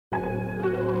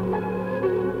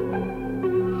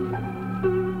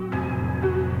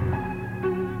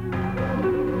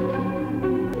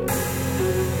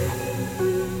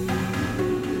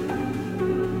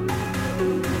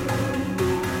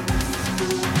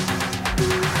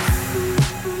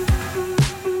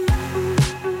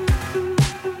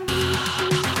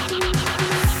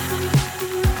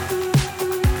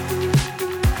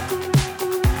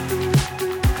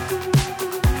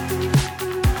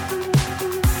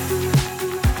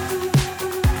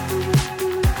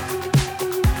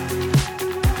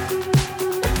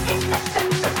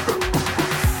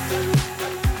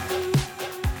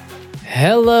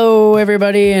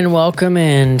everybody, and welcome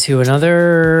into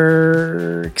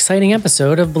another exciting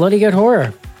episode of Bloody Good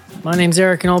Horror. My name's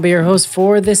Eric, and I'll be your host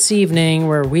for this evening,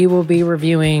 where we will be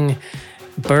reviewing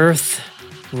Birth,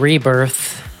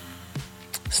 Rebirth.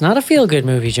 It's not a feel-good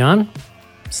movie, John.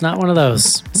 It's not one of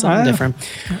those. Something different.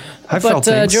 I felt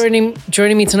things.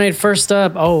 Joining me tonight, first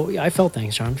up... Oh, I felt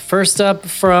things, John. First up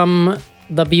from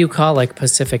the bucolic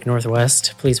Pacific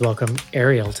Northwest, please welcome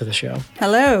Ariel to the show.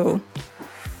 Hello.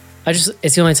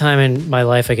 It's the only time in my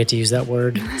life I get to use that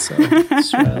word, so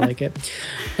that's why I like it.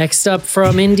 Next up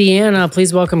from Indiana,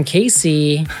 please welcome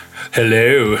Casey.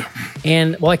 Hello.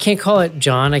 And, well, I can't call it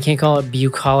John. I can't call it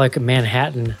bucolic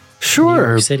Manhattan. Sure. New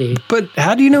York City. But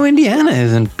how do you know Indiana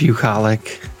isn't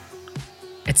bucolic?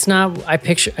 It's not, I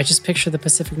just picture the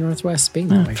Pacific Northwest being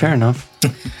that way. Fair enough.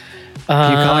 Bucolic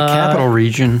capital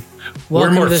region.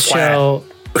 Welcome to the show.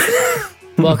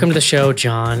 Welcome to the show,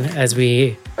 John. As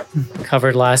we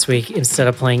covered last week, instead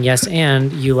of playing yes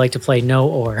and, you like to play no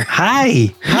or.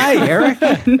 Hi, Eric.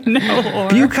 No or.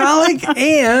 Bucolic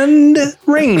and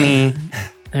rainy.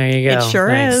 There you go. It sure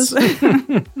is.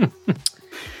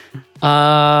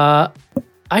 I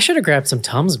should have grabbed some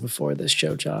Tums before this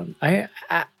show, John. I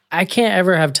can't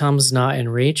ever have Tums not in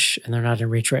reach, and they're not in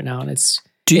reach right now, and it's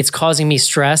causing me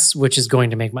stress, which is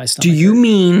going to make my stomach. Do you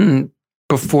mean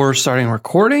before starting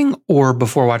recording or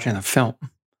before watching the film?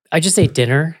 I just ate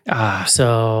dinner,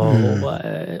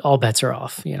 so all bets are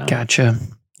off. You know. Gotcha.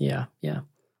 Yeah.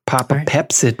 Pop a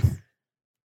Pepsid.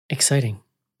 Exciting.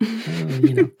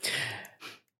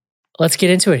 Let's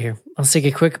get into it here. Let's take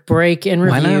a quick break and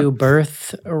review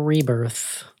Birth or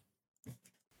Rebirth.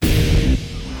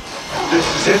 This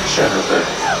is it, Senator.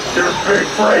 Your big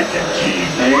break in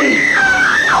TV.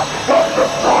 From the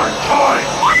prime time.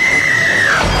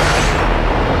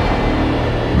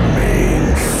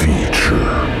 Main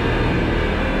feature.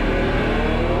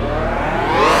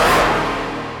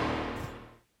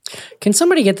 Can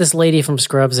somebody get this lady from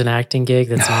Scrubs an acting gig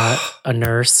that's not a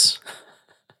nurse?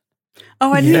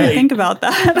 Oh, I didn't even think about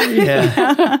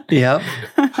that. Yep.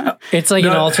 It's like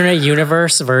an alternate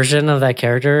universe version of that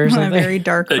character or something. A very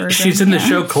dark version. She's in the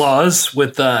show Claws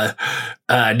with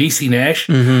Niecy Nash.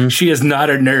 Mm-hmm. She is not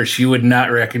a nurse. You would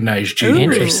not recognize Judy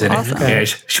Grace in it. Awesome. Yeah,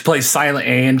 she plays Silent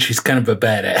Anne. She's kind of a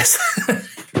badass.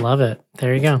 Love it.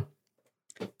 There you go.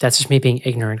 That's just me being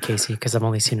ignorant, Casey, because I've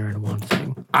only seen her in one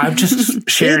thing. I'm just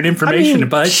sharing information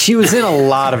about. She was in a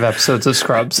lot of episodes of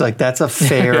Scrubs. Like, that's a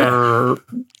fair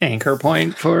anchor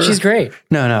point for. She's great.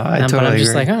 No, I totally But I'm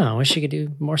just agree. like, I wish she could do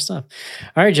more stuff.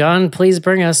 All right, John, please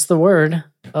bring us the word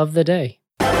of the day.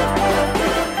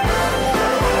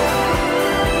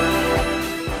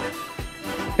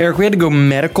 Eric, we had to go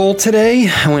medical today.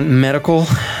 I went medical,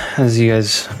 as you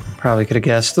guys probably could have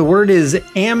guessed. The word is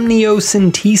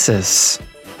amniocentesis.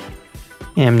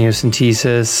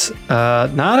 Amniocentesis,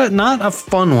 not a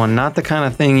fun one, not the kind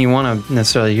of thing you want to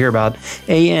necessarily hear about.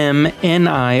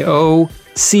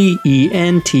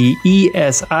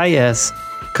 AMNIOCENTESIS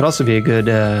could also be a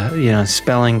good,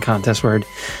 spelling contest word.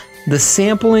 The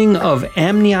sampling of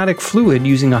amniotic fluid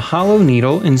using a hollow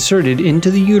needle inserted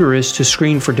into the uterus to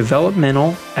screen for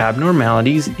developmental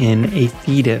abnormalities in a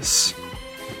fetus.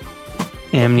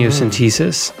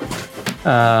 Amniocentesis.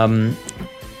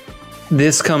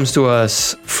 This comes to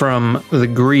us from the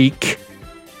Greek.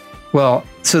 Well,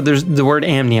 so there's the word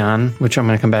amnion, which I'm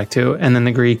going to come back to, and then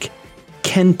the Greek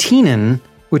kentenon,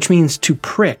 which means to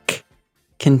prick.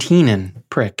 Kentenon,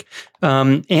 prick.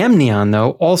 Amnion,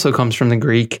 though, also comes from the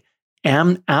Greek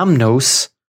amnos,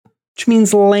 which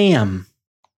means lamb.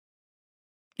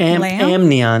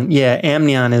 Amnion, yeah,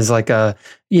 amnion is like a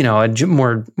more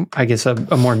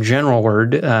general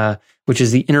word, which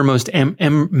is the innermost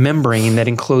membrane that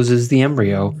encloses the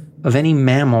embryo of any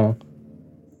mammal,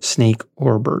 snake,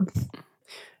 or bird.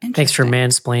 Thanks for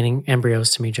mansplaining embryos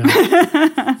to me, John.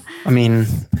 I mean,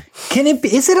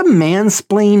 is it a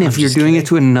mansplain if you're doing it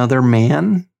to another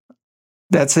man?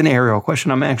 That's an Ariel question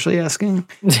I'm actually asking.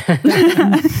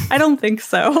 I don't think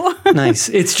so. Nice.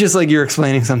 It's just like you're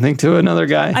explaining something to another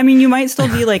guy. I mean, you might still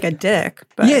be like a dick.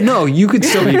 But. Yeah, no, you could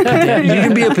still be pedantic. You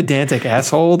can be a pedantic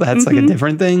asshole. That's like a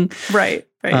different thing. Right.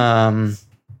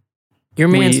 You're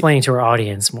mansplaining to our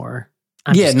audience more.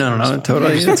 No,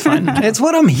 totally. It's fine. It's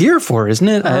what I'm here for, isn't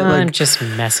it? I'm just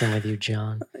messing with you,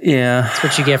 John. Yeah. That's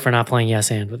what you get for not playing yes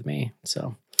and with me.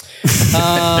 So,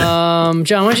 John, why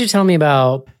don't you tell me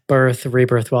about Birth,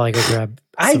 Rebirth while I go grab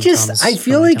I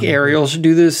feel like Ariel should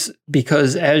do this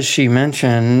because, as she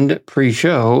mentioned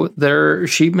pre-show,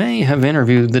 she may have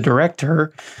interviewed the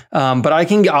director. But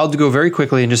I'll go very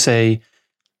quickly and just say,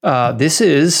 this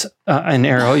is, and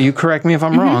Ariel, you correct me if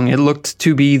I'm wrong, it looked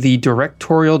to be the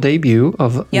directorial debut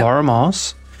of Laura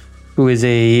Moss, who is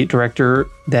a director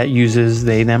that uses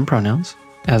they, them pronouns,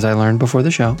 as I learned before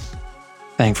the show,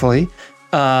 thankfully.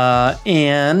 I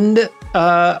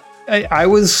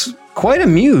was quite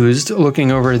amused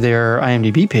looking over their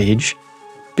IMDb page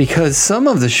because some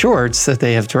of the shorts that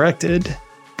they have directed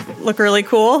Look really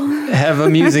cool. have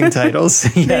amusing titles.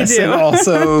 Yes, do. and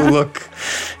also look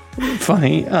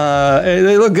funny.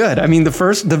 They look good. I mean, the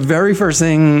very first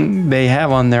thing they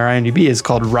have on their IMDb is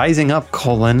called Rising Up,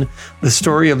 the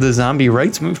story of the zombie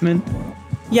rights movement.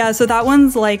 Yeah, so that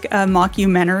one's like a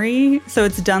mockumentary. So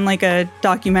it's done like a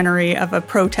documentary of a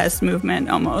protest movement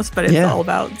almost, but it's all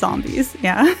about zombies.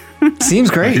 Yeah.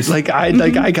 Seems great.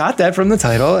 I got that from the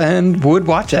title and would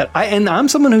watch that. I'm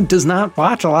someone who does not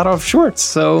watch a lot of shorts,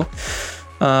 so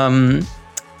No,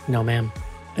 ma'am.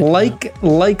 like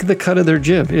the cut of their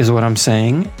jib is what I'm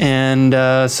saying. And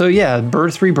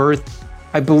Birth, Rebirth.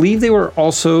 I believe they were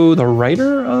also the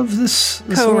writer of this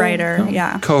Co-writer,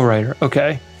 yeah. Co-writer.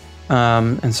 Okay.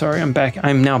 And sorry,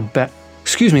 I'm now back.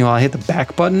 Excuse me while I hit the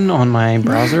back button on my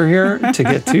browser here to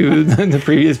get to the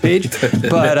previous page.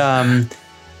 But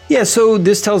so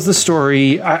this tells the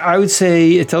story. I would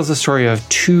say it tells the story of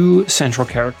two central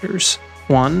characters.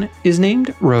 One is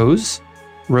named Rose.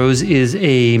 Rose is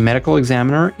a medical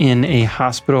examiner in a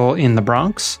hospital in the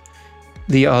Bronx.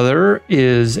 The other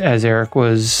is, as Eric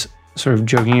was sort of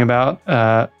joking about,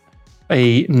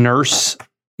 a nurse.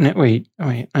 Wait.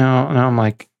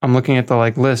 Now I'm looking at the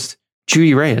list.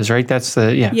 Judy Reyes, right? That's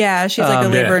the Yeah, she's like a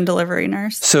labor and delivery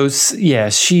nurse. So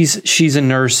she's a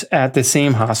nurse at the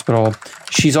same hospital.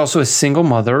 She's also a single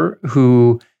mother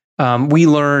who we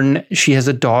learn she has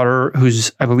a daughter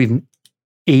who's, I believe,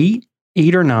 8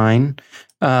 or 9.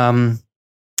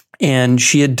 And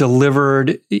she had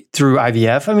delivered through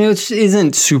IVF. I mean, it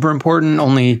isn't super important,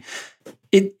 only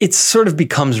it sort of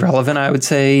becomes relevant, I would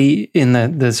say, in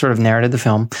the sort of narrative of the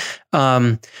film.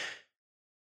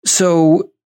 So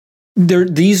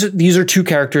these are two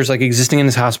characters existing in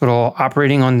this hospital,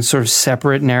 operating on sort of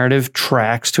separate narrative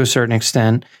tracks to a certain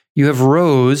extent. You have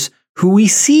Rose, who we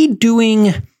see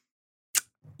doing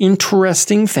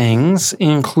interesting things,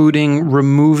 including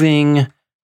removing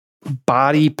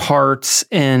body parts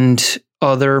and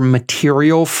other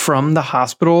material from the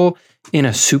hospital in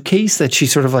a suitcase that she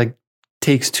sort of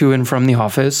takes to and from the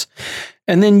office.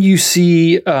 And then you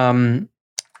see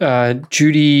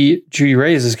Judy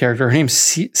Reyes' character. Her name's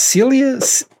Celia.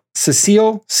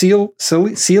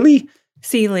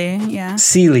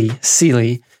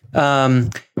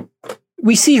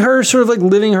 We see her sort of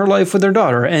living her life with her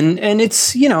daughter, and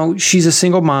it's, she's a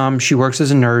single mom. She works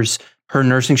as a nurse. Her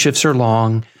nursing shifts are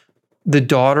long. The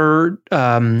daughter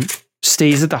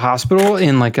stays at the hospital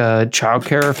in a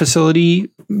childcare facility,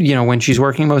 when she's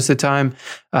working most of the time.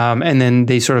 And then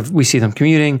we see them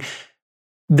commuting.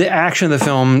 The action of the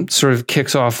film sort of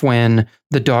kicks off when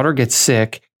the daughter gets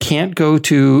sick, can't go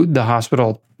to the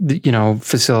hospital,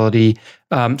 facility.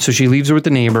 So she leaves her with the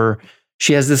neighbor.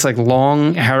 She has this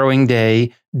long, harrowing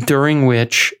day during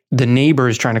which the neighbor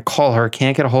is trying to call her,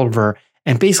 can't get a hold of her.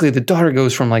 And basically the daughter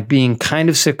goes from being kind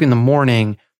of sick in the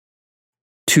morning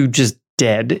to just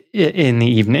dead in the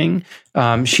evening.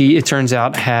 She, it turns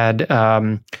out, had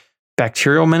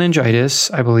bacterial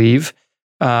meningitis, I believe.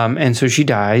 And so she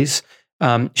dies.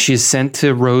 She is sent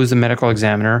to Rose, the medical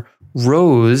examiner.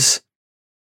 Rose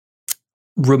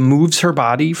removes her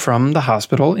body from the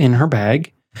hospital in her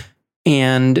bag.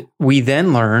 And we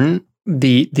then learn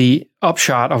the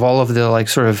upshot of all of the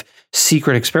sort of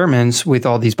secret experiments with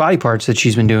all these body parts that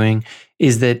she's been doing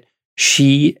is that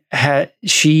she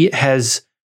has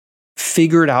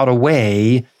figured out a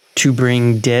way to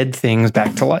bring dead things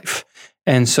back to life.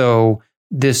 And so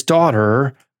this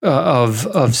daughter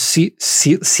of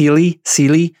Celie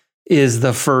is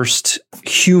the first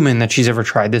human that she's ever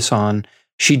tried this on.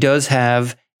 She does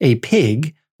have a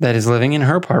pig that is living in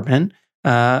her apartment,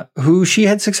 who she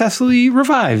had successfully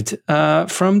revived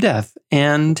from death.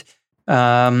 And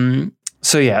that's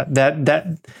sort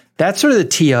of the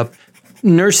tee up.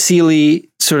 Nurse Celie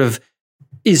sort of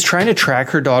is trying to track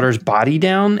her daughter's body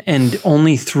down, and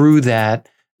only through that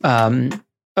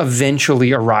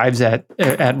eventually arrives at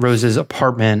Rose's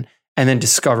apartment and then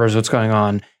discovers what's going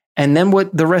on. And then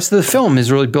what the rest of the film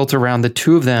is really built around the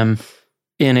two of them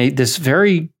in this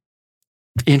very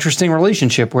interesting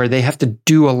relationship where they have to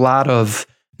do a lot of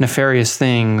nefarious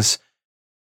things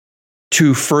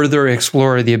to further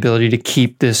explore the ability to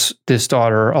keep this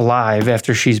daughter alive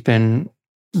after she's been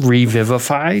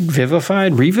revivified.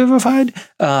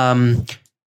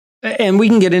 And we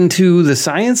can get into the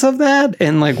science of that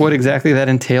and what exactly that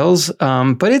entails.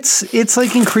 But it's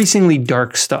increasingly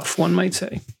dark stuff, one might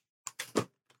say.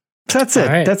 So that's it.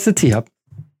 Right. That's the tee up.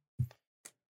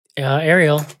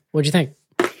 Ariel, what'd you think?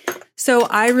 So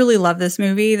I really love this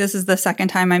movie. This is the second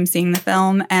time I'm seeing the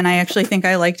film, and I actually think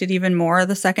I liked it even more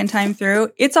the second time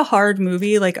through. It's a hard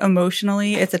movie, like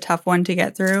emotionally, it's a tough one to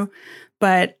get through,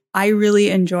 but I really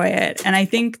enjoy it. And I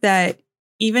think that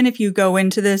even if you go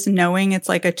into this knowing it's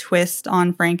like a twist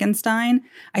on Frankenstein,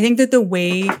 I think that the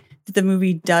way that the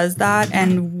movie does that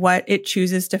and what it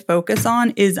chooses to focus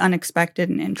on is unexpected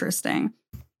and interesting.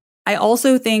 I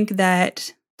also think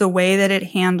that the way that it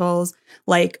handles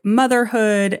like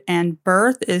motherhood and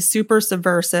birth is super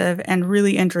subversive and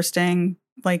really interesting,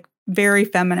 like very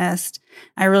feminist.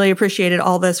 I really appreciated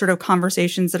all the sort of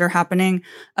conversations that are happening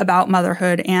about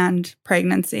motherhood and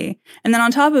pregnancy. And then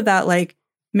on top of that, like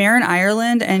Marin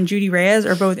Ireland and Judy Reyes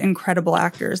are both incredible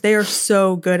actors. They are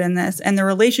so good in this. And the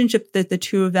relationship that the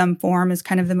two of them form is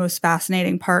kind of the most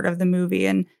fascinating part of the movie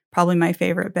and probably my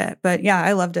favorite bit. But yeah,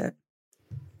 I loved it.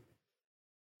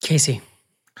 Casey.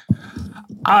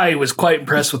 I was quite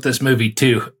impressed with this movie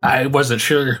too. I wasn't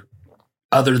sure,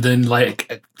 other than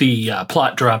like the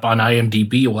plot drop on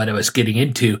IMDb, what I was getting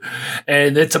into,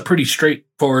 and it's a pretty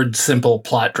straightforward, simple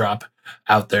plot drop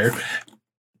out there.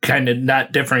 Kind of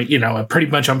not different, pretty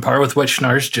much on par with what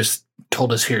Schnars just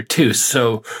told us here too.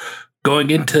 So going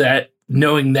into that,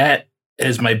 knowing that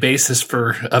as my basis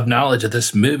of knowledge of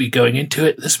this movie, going into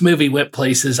it, this movie went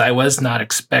places I was not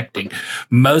expecting,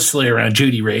 mostly around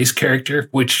Judy Ray's character,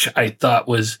 which I thought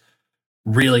was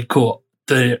really cool.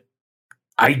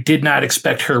 I did not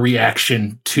expect her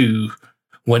reaction to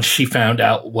when she found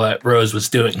out what Rose was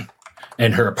doing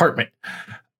in her apartment.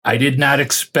 I did not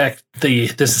expect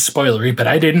this is spoilery, but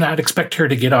I did not expect her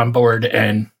to get on board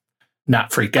and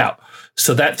not freak out.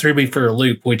 So that threw me for a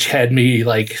loop, which had me and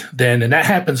that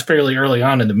happens fairly early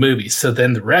on in the movie. So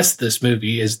then the rest of this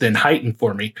movie is then heightened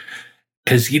for me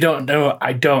because you don't know.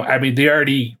 They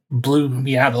already blew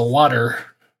me out of the water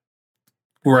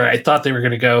where I thought they were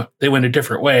going to go. They went a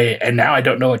different way. And now I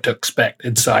don't know what to expect.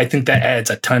 And so I think that adds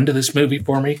a ton to this movie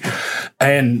for me.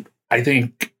 And I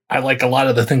think I like a lot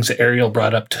of the things that Ariel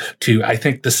brought up too. I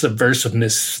think the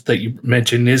subversiveness that you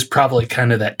mentioned is probably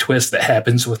kind of that twist that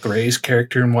happens with Ray's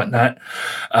character and whatnot.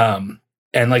 And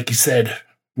like you said,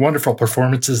 wonderful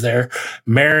performances there.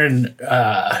 Marin,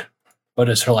 what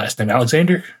is her last name?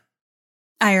 Alexander?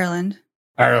 Ireland,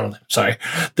 sorry.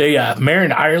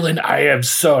 Marin Ireland, I am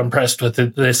so impressed with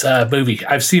this movie.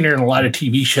 I've seen her in a lot of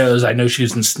TV shows. I know she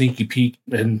was in Sneaky Pete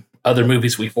and other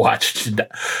movies we've watched.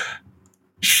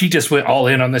 She just went all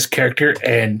in on this character,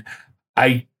 and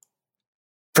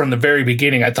from the very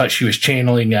beginning, I thought she was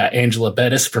channeling Angela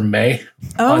Bettis from May.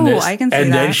 Oh, on this. I can see that.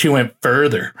 And then she went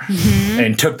further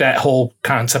and took that whole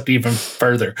concept even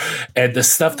further. And the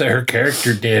stuff that her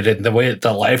character did and the way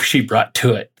the life she brought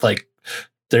to it, like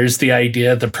there's the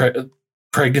idea the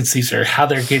pregnancies or how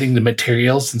they're getting the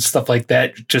materials and stuff like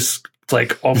that. Just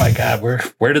like, oh my God,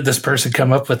 where did this person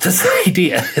come up with this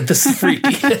idea? This is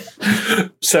freaky.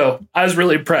 So I was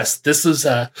really impressed. This was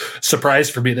a surprise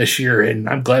for me this year, and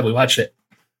I'm glad we watched it.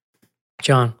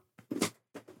 John.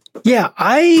 Yeah,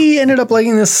 I ended up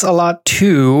liking this a lot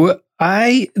too.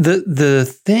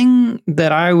 The thing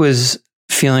that I was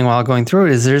feeling while going through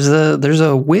it is there's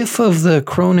a whiff of the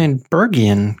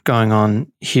Cronenbergian going on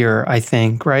here, I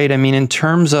think, right? I mean, in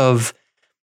terms of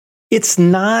this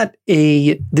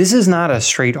is not a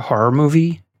straight horror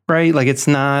movie, right? Like it's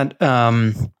not,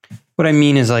 what I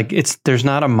mean is like, there's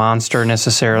not a monster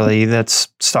necessarily that's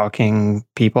stalking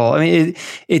people. I mean,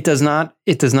 it does not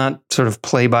sort of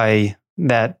play by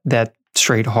that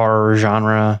straight horror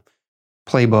genre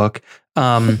playbook.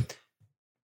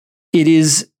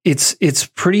 It's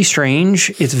pretty strange.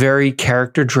 It's very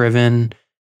character driven.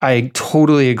 I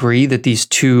totally agree that these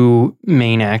two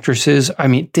main actresses, I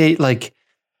mean, they like,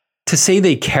 to say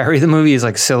they carry the movie is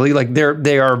like silly. Like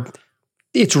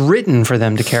it's written for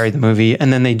them to carry the movie,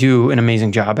 and then they do an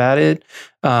amazing job at it.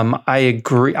 I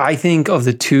agree. I think of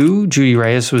the two, Judy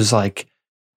Reyes was like,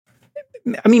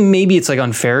 I mean, maybe it's like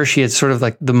unfair. She had sort of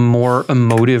like the more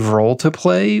emotive role to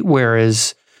play,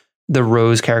 whereas the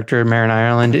Rose character, Marin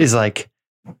Ireland, is like,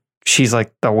 she's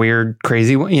like the weird,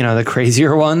 crazy one, the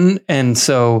crazier one. And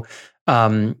so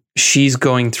she's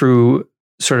going through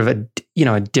sort of a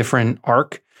different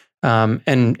arc. And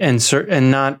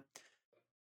not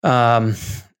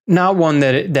one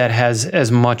that has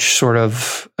as much sort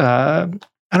of, I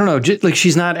don't know, like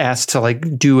she's not asked to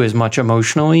like do as much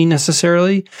emotionally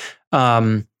necessarily.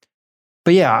 But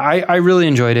yeah, I really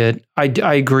enjoyed it. I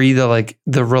agree that like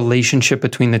the relationship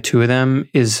between the two of them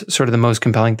is sort of the most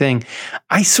compelling thing.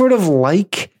 I think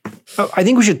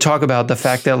we should talk about the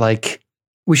fact that like,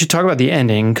 we should talk about the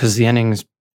ending, because the ending is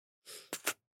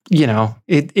you know,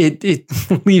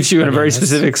 it leaves you in a very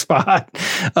specific spot.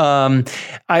 I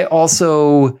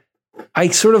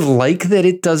sort of like that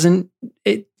it doesn't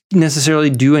necessarily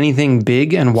do anything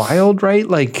big and wild, right?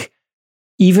 Like,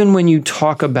 even when you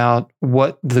talk about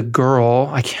what the girl,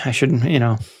 I shouldn't, you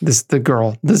know,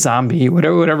 the zombie,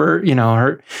 whatever, you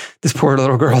know, this poor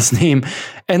little girl's name.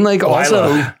 And like,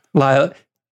 also Lila,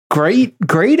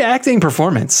 great acting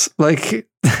performance. Like,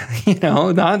 you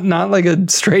know, not like a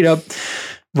straight up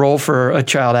role for a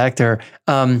child actor.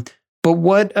 But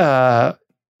what,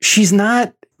 she's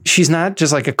not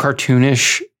just like a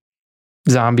cartoonish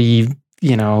zombie,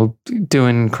 you know,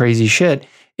 doing crazy shit.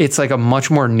 It's like a much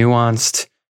more nuanced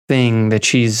thing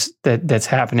that's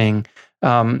happening,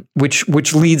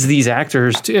 which leads these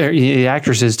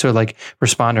actresses to like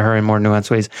respond to her in more nuanced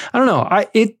ways. I don't know.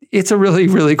 It's a really,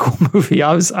 really cool movie.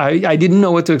 I didn't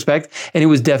know what to expect, and it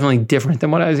was definitely different than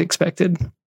what I was expected.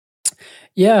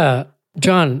 Yeah,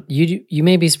 John, you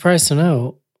may be surprised to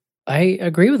know I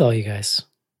agree with all you guys.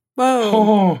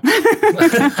 Whoa.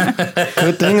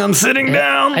 Good thing I'm sitting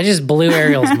down. I just blew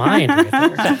Ariel's mind right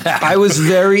there. I was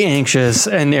very anxious,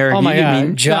 and Eric, oh my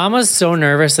God. John was so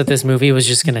nervous that this movie was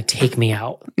just going to take me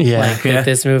out. Yeah. Like, that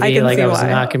this movie, I was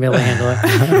not going to be able to handle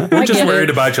it. We're just worried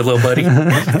about you, little buddy.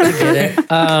 I get it.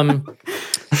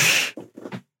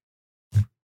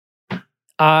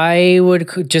 I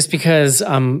would, just because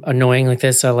I'm annoying like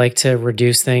this, I like to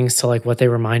reduce things to like what they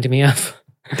reminded me of.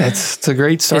 It's a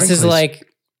great start. This is like,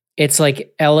 it's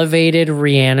like elevated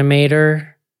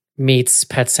Reanimator meets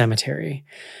Pet Sematary.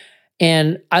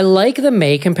 And I like the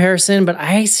May comparison, but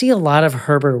I see a lot of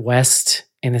Herbert West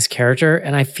in this character.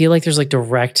 And I feel like there's like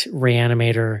direct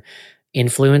Reanimator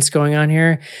influence going on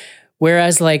here.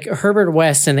 Whereas like Herbert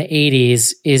West in the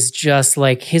 80s is just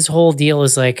like, his whole deal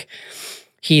is like,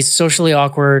 he's socially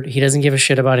awkward. He doesn't give a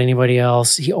shit about anybody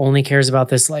else. He only cares about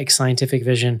this like scientific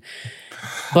vision.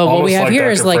 But what we have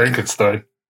here is like Frankenstein.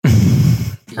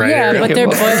 Right, yeah,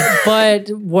 but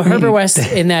Herbert West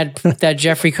in that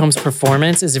Jeffrey Combs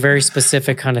performance is a very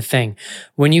specific kind of thing.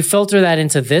 When you filter that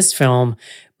into this film,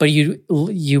 but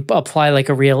you apply like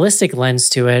a realistic lens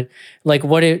to it, like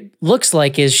what it looks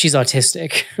like is she's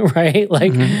autistic, right?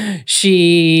 Like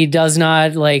she does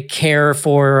not like care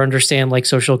for or understand like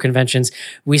social conventions.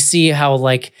 We see how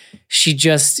like she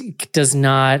just does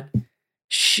not,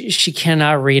 she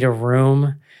cannot read a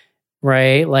room.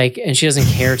 Right. Like, and she doesn't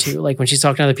care to, like, when she's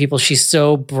talking to other people, she's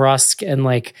so brusque and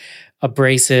like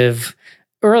abrasive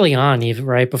early on, even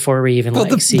right before we even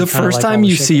see the first like time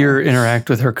you see her interact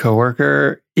with her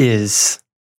coworker is,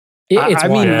 it's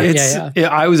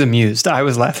I was amused. I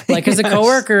was laughing. Like, cause the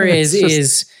coworker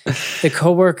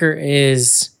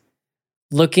is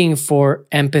looking for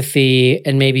empathy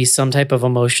and maybe some type of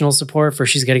emotional support for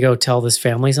she's got to go tell this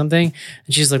family something.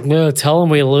 And she's like, no, tell them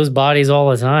we lose bodies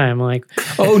all the time. Like,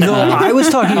 oh no, I was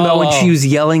talking about when she was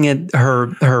yelling at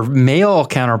her male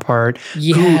counterpart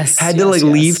who had to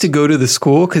leave to go to the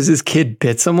school because his kid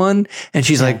bit someone. And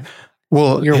she's like,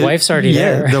 well, your wife's already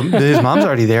there. His mom's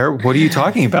already there. What are you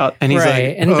talking about? And he's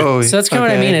like, and so that's kind of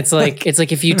what I mean. It's like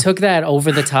if you took that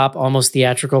over the top, almost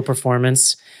theatrical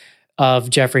performance of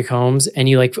Jeffrey Combs and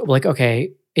you like,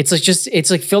 okay, it's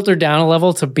like filtered down a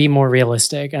level to be more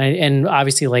realistic. And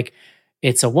obviously like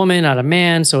it's a woman, not a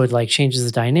man. So it like changes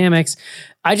the dynamics.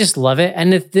 I just love it.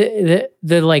 And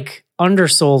the like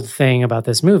undersold thing about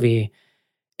this movie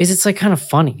is it's like kind of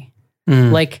funny.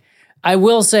 Like, I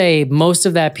will say most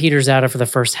of that peters out for the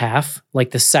first half. Like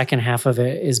the second half of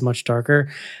it is much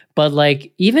darker. But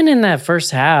like even in that first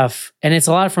half, and it's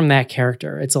a lot from that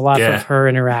character. It's a lot of her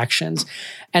interactions.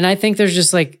 And I think there's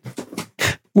just like...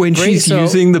 when she's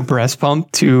using the breast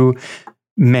pump to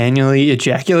manually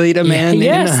ejaculate a man.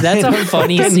 Yes, that's a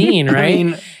funny scene, right? I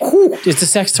mean, it's a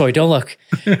sex toy. Don't look.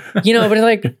 You know, but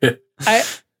like...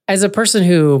 As a person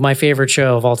who my favorite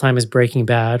show of all time is Breaking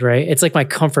Bad, right? It's like my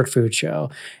comfort food show.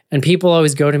 And people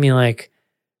always go to me like,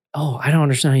 oh, I don't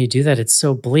understand how you do that. It's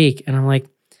so bleak. And I'm like,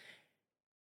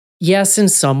 yes, in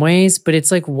some ways, but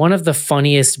it's like one of the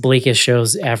funniest, bleakest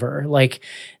shows ever. Like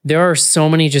there are so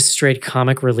many just straight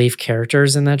comic relief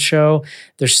characters in that show.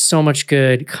 There's so much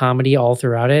good comedy all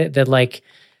throughout it that like,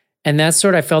 and that's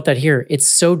sort of, I felt that here. It's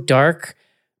so dark,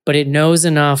 but it knows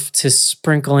enough to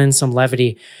sprinkle in some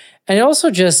levity. And also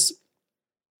just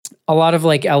a lot of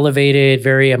like elevated,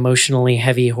 very emotionally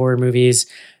heavy horror movies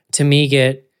to me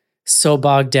get so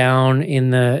bogged down in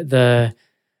the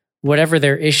whatever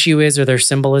their issue is or their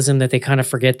symbolism that they kind of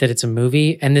forget that it's a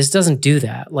movie. And this doesn't do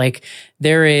that. Like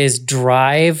there is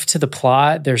drive to the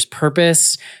plot. There's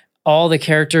purpose. All the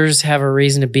characters have a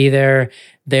reason to be there.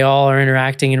 They all are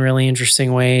interacting in really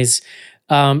interesting ways.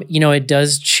 It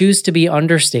does choose to be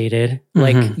understated.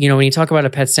 Like, when you talk about a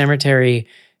Pet Sematary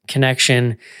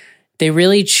connection, they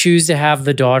really choose to have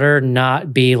the daughter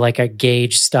not be like a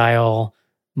Gage style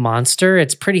monster.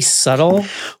 It's pretty subtle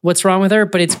what's wrong with her,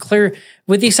 but it's clear,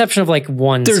 with the exception of like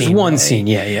one scene. There's one scene,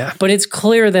 yeah. But it's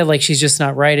clear that like she's just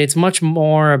not right. It's much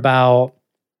more about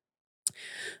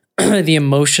the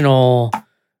emotional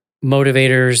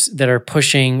motivators that are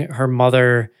pushing her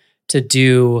mother to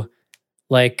do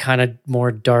like kind of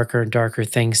more darker and darker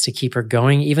things to keep her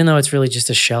going, even though it's really just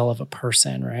a shell of a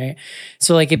person, right?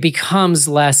 So like it becomes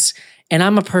less, and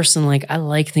I'm a person like, I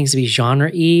like things to be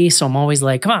genre-y, so I'm always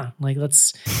like, come on, like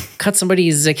let's cut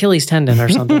somebody's Achilles tendon or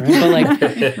something, right?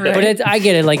 But like, I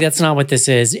get it, like that's not what this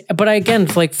is. But again,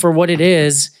 like for what it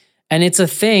is, and it's a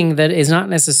thing that is not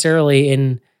necessarily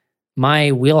in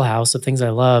my wheelhouse of things I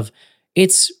love,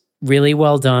 it's really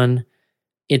well done.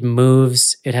 It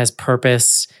moves, it has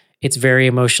purpose. It's very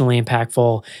emotionally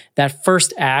impactful. That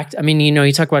first act, I mean,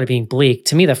 you talk about it being bleak.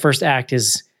 To me, the first act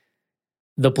is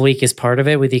the bleakest part of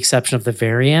it, with the exception of the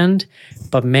very end.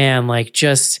 But man, like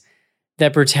just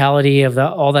that brutality of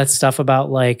all that stuff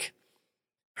about like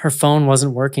her phone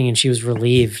wasn't working and she was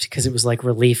relieved because it was like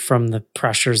relief from the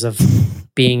pressures of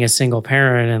being a single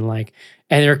parent,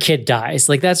 and her kid dies.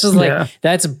 Like that's just like,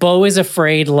 that's Beau is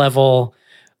Afraid level,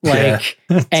 like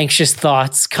anxious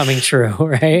thoughts coming true,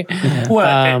 right? Yeah.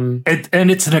 Well,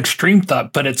 and it's an extreme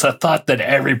thought, but it's a thought that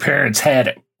every parent's had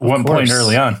at one point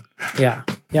early on. Yeah.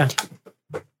 I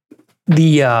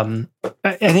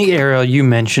think, Ariel, you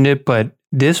mentioned it, but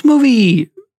this movie,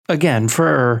 again,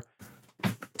 for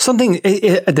something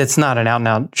that's not an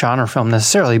out-and-out genre film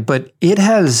necessarily, but it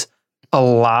has a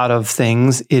lot of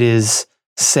things it is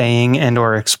saying and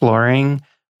or exploring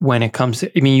when it comes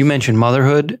to, I mean, you mentioned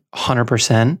motherhood,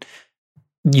 100%.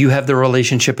 You have the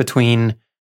relationship between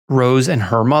Rose and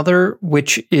her mother,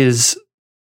 which is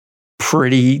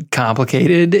pretty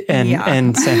complicated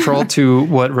and central to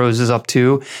what Rose is up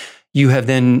to. You have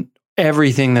then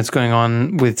everything that's going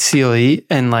on with Celie,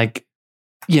 and like,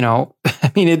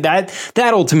 I mean, that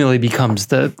ultimately becomes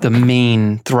the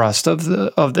main thrust of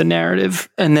the narrative.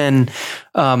 And then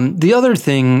the other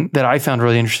thing that I found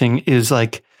really interesting is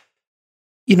like,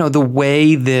 the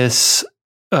way this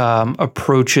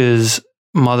approaches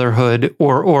motherhood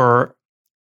or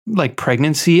like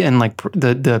pregnancy and like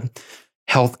the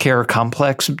healthcare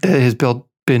complex that has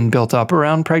been built up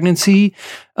around pregnancy.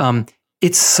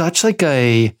 It's such like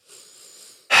it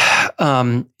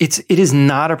is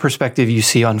not a perspective you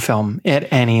see on film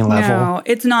at any level. No,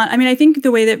 it's not. I mean, I think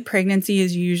the way that pregnancy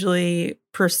is usually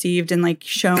perceived and like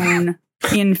shown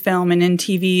in film and in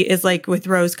TV is like with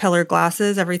rose-colored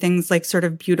glasses. Everything's like sort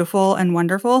of beautiful and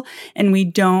wonderful. And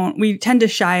we tend to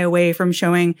shy away from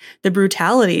showing the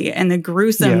brutality and the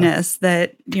gruesomeness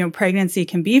that, pregnancy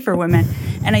can be for women.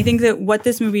 And I think that what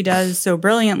this movie does so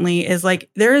brilliantly is like,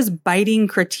 there is biting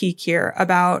critique here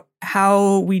about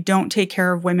how we don't take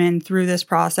care of women through this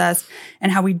process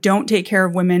and how we don't take care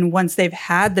of women once they've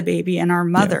had the baby and are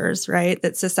mothers, right?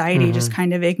 That society just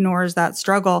kind of ignores that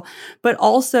struggle. But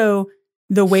also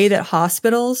the way that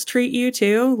hospitals treat you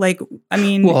too. Like, I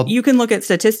mean, you can look at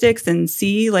statistics and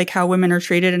see like how women are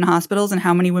treated in hospitals and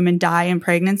how many women die in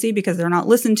pregnancy because they're not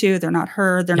listened to, they're not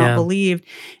heard, they're not believed.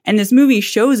 And this movie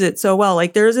shows it so well.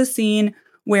 Like there's a scene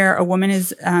where a woman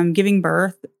is giving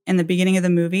birth in the beginning of the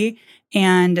movie,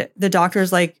 and the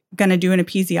doctor's like going to do an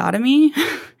episiotomy.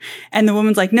 And the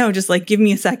woman's like, no, just like give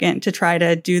me a second to try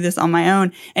to do this on my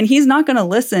own. And he's not going to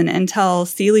listen until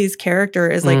Celie's character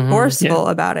is like forceful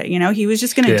about it. He was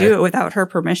just going to do it without her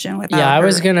permission. I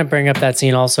was going to bring up that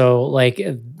scene also, like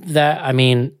that. I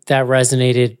mean, that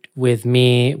resonated with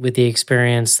me with the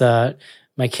experience that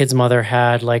my kid's mother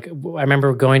had. Like, I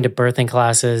remember going to birthing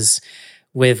classes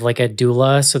with like a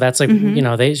doula. So that's like,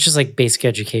 it's just like basic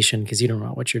education because you don't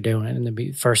know what you're doing in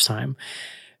the first time.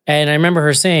 And I remember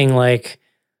her saying like,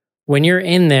 when you're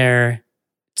in there,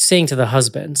 saying to the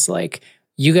husbands, like,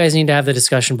 you guys need to have the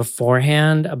discussion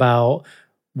beforehand about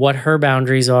what her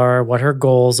boundaries are, what her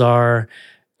goals are,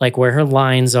 like where her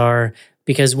lines are.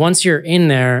 Because once you're in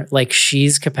there, like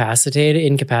she's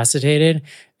incapacitated,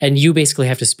 and you basically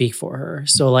have to speak for her.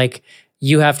 So like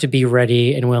you have to be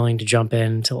ready and willing to jump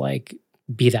in to like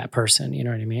be that person. You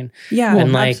know what I mean? Yeah,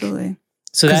 and like, absolutely.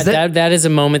 So that is a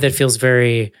moment that feels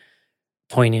very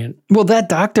poignant. Well, that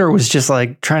doctor was just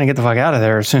like trying to get the fuck out of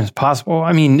there as soon as possible.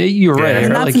 I mean, you're right.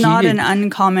 And that's like not an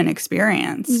uncommon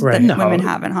experience that women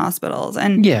have in hospitals.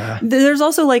 And there's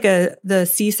also like the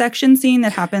C-section scene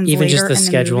that happens even later just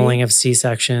the scheduling movie. of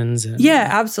C-sections. Yeah,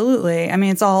 absolutely. I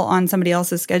mean, it's all on somebody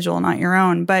else's schedule, not your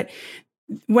own. But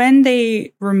when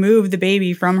they remove the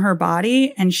baby from her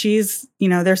body and she's,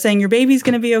 they're saying your baby's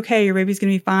going to be okay. Your baby's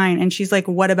going to be fine. And she's like,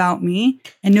 what about me?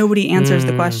 And nobody answers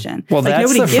the question. Well, like,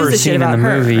 that's nobody the first scene in the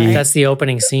movie. Right? That's the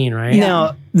opening scene, right?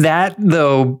 Now, that,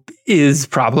 though, is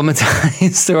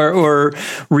problematized or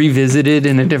revisited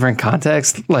in a different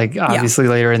context, like obviously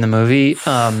later in the movie.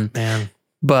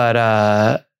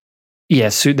 But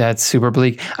that's super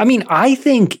bleak. I mean, I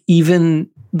think even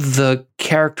the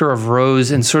character of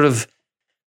Rose and sort of,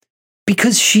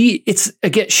 because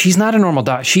she's not a normal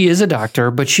doctor. She is a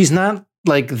doctor, but she's not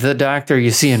like the doctor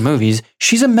you see in movies.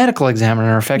 She's a medical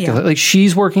examiner, effectively. Yeah. Like,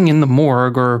 she's working in the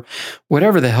morgue or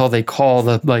whatever the hell they call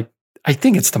I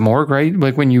think it's the morgue, right?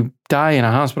 Like, when you die in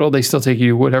a hospital, they still take you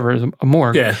to whatever is a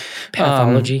morgue. Yeah.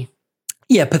 Pathology.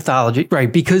 Pathology.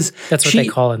 Right. Because that's what they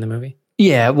call it in the movie.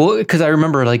 Yeah. Well, because I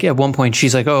remember, like, at one point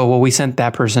she's like, oh, well, we sent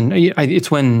that person. It's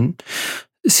when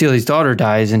Celia's daughter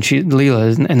dies and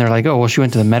Leela, and they're like, oh, well, she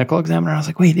went to the medical examiner. I was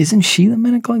like, wait, isn't she the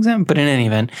medical examiner? But in any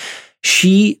event,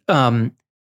 she,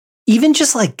 even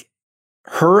just like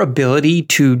her ability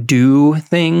to do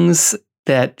things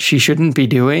that she shouldn't be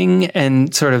doing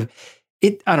and sort of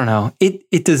I don't know,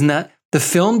 it does not, the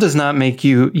film does not make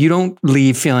you don't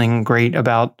leave feeling great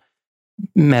about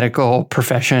medical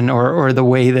profession or the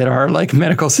way that our like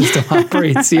medical system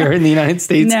operates here in the United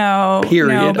States. No,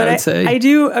 but I'd say. I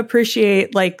do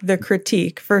appreciate like the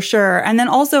critique for sure. And then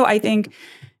also I think,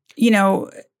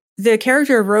 the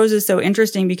character of Rose is so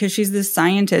interesting because she's this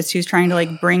scientist who's trying to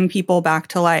like bring people back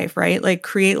to life, right? Like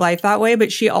create life that way.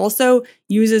 But she also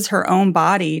uses her own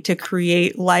body to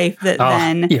create life that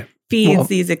then feeds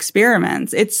these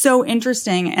experiments. It's so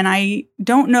interesting. And I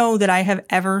don't know that I have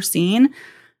ever seen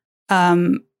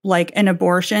like an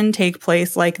abortion take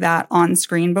place like that on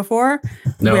screen before,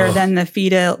 where then the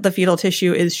fetal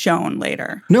tissue is shown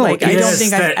later. No, like I don't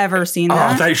think I've ever seen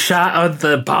that. That shot of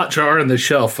the pot jar on the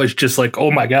shelf was just like, oh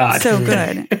my God. So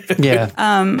good. Yeah.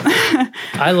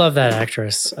 I love that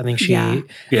actress. I think she, I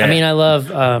mean, I love,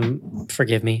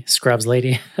 forgive me, Scrubs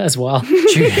lady as well.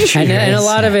 And a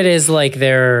lot of it is like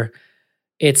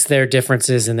it's their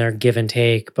differences and their give and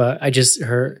take, but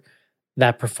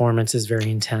that performance is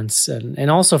very intense and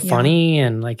also funny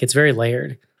and like it's very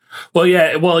layered. Well,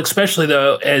 yeah. Well, especially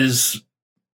though, as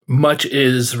much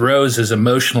as Rose is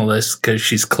emotionalist because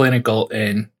she's clinical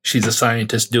and she's a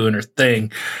scientist doing her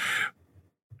thing,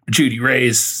 Judy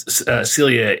Ray's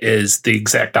Celia is the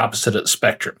exact opposite of the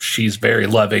spectrum. She's very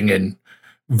loving and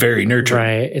very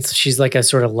nurturing. Right. She's like a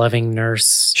sort of loving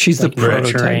nurse. She's like the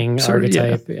nurturing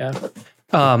archetype. Yeah.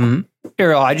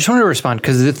 Ariel, I just wanted to respond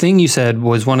because the thing you said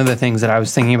was one of the things that I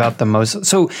was thinking about the most.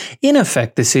 So in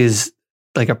effect, this is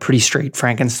like a pretty straight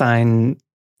Frankenstein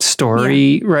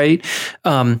story, right?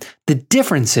 The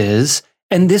difference is,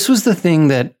 and this was the thing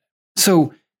that,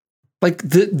 so like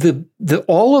the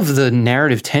all of the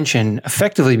narrative tension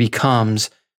effectively becomes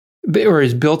or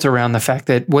is built around the fact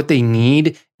that what they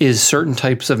need is certain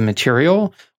types of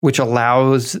material, which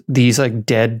allows these like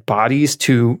dead bodies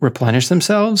to replenish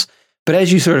themselves. But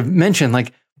as you sort of mentioned,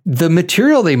 like the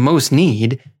material they most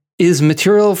need is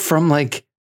material from like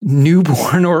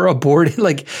newborn or aborted,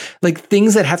 like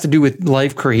things that have to do with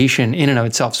life creation in and of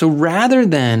itself. So rather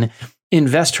than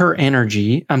invest her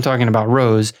energy, I'm talking about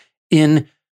Rose, in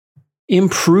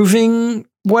improving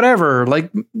whatever,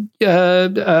 like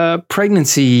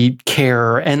pregnancy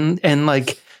care and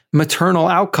like maternal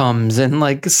outcomes and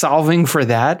like solving for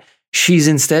that, she's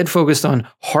instead focused on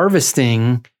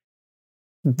harvesting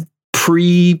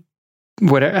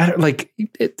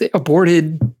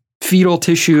aborted fetal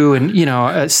tissue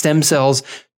and stem cells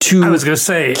to, I was going to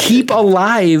say, keep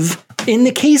alive. In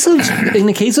the case of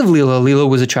Leela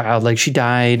was a child, like she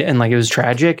died and like it was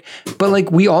tragic, but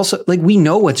like we also like we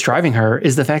know what's driving her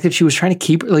is the fact that she was trying to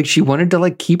keep, like she wanted to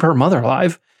like keep her mother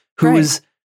alive, who was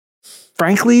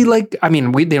frankly like, I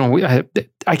mean I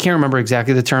can't remember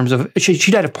exactly the terms of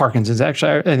she died of Parkinson's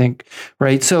actually, I think,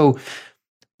 right? So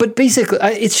but basically,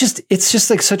 it's just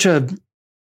like such a,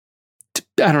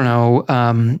 I don't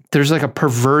know, there's like a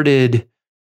perverted,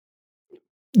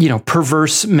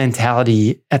 perverse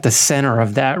mentality at the center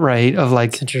of that, right? Of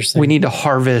like, we need to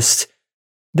harvest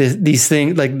these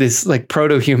things, like this, like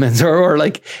proto-humans or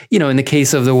like, in the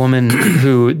case of the woman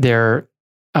who they're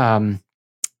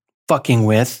fucking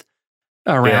with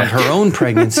around her own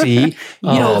pregnancy,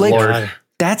 Lord.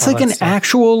 That's like an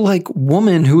actual like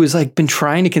woman who has like been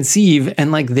trying to conceive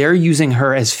and like they're using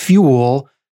her as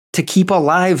fuel to keep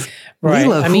alive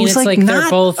Leela, I mean, who's it's like they're not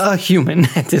both a human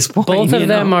at this point. Both of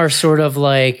them are sort of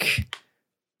like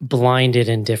blinded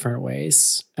in different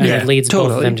ways. And it leads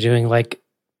both of them to doing like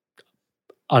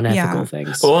unethical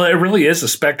things. Well, it really is a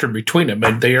spectrum between them.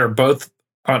 And they are both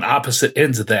on opposite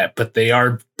ends of that, but they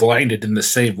are blinded in the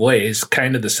same ways,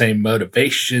 kind of the same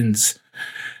motivations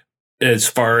as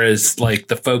far as like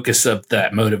the focus of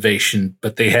that motivation,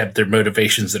 but they have their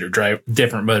motivations that are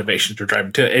different motivations are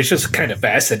driving to it. It's just kind of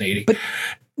fascinating. But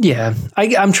yeah,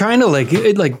 I'm trying to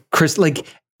like Chris, like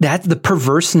that's the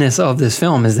perverseness of this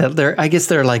film is that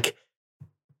they're like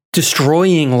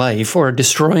destroying life or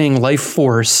destroying life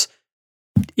force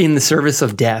in the service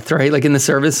of death, right? Like in the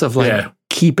service of like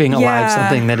keeping alive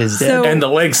something that is dead. And the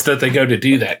lengths that they go to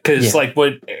do that. Because like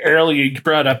what earlier you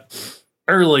brought up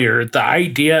earlier, the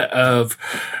idea of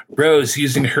Rose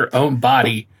using her own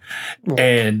body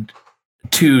and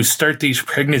to start these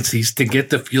pregnancies to get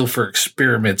the fuel for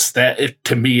experiments, that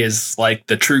to me is like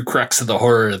the true crux of the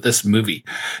horror of this movie.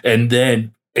 And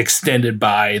then extended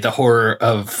by the horror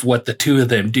of what the two of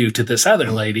them do to this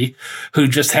other lady who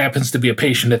just happens to be a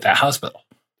patient at that hospital.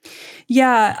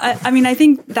 Yeah, I mean, I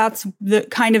think that's the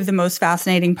kind of the most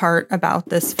fascinating part about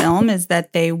this film is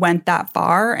that they went that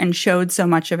far and showed so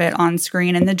much of it on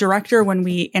screen. And the director, when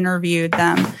we interviewed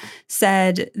them,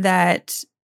 said that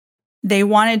they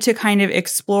wanted to kind of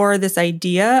explore this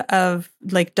idea of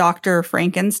like Dr.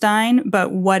 Frankenstein,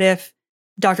 but what if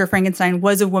Dr. Frankenstein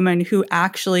was a woman who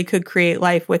actually could create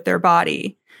life with their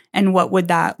body? And what would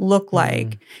that look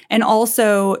like? And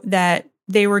also that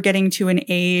they were getting to an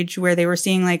age where they were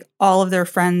seeing like all of their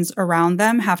friends around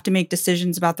them have to make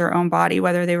decisions about their own body,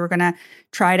 whether they were going to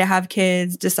try to have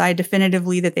kids, decide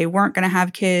definitively that they weren't going to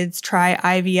have kids, try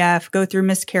IVF, go through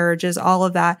miscarriages, all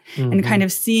of that, and kind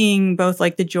of seeing both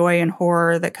like the joy and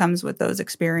horror that comes with those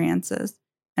experiences.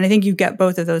 And I think you get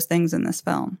both of those things in this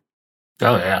film.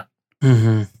 Oh, yeah.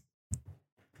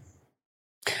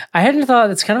 I hadn't thought,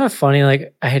 it's kind of a funny,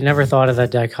 like, I had never thought of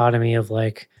that dichotomy of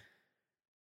like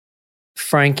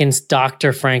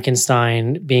Dr.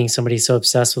 Frankenstein being somebody so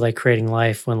obsessed with like creating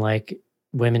life when like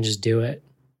women just do it.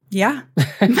 Yeah.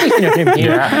 You know what I mean?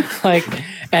 Yeah. Like,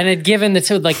 and it given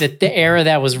the era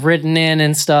that was written in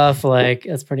and stuff, like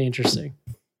that's pretty interesting.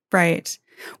 Right.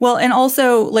 Well, and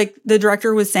also like the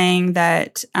director was saying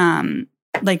that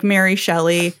like Mary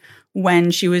Shelley,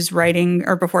 when she was writing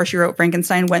or before she wrote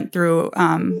Frankenstein, went through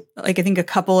like I think a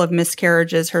couple of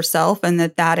miscarriages herself, and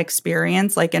that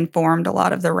experience like informed a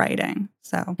lot of the writing.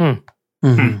 So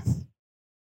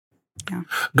yeah.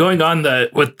 Going on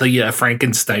with the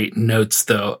Frankenstein notes,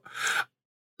 though,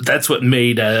 that's what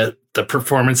made the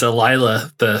performance of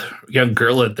Lila, the young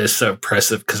girl in this, so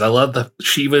impressive. Because I love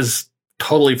she was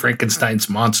totally Frankenstein's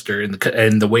monster,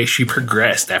 and the way she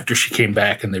progressed after she came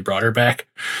back and they brought her back,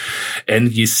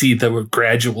 and you see the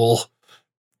gradual,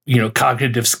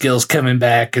 cognitive skills coming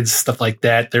back and stuff like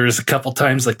that. There was a couple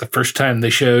times, like the first time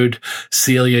they showed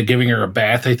Celia giving her a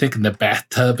bath, I think in the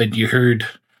bathtub, and you heard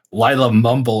Lila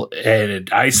mumble, and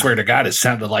I swear to God, it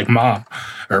sounded like mom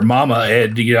or mama.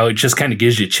 And, it just kind of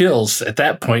gives you chills at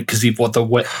that point because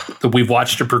we've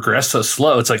watched her progress so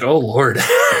slow. It's like, oh, Lord,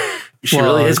 she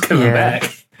really is coming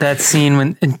back. That scene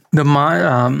when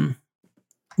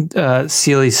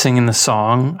Celia's singing the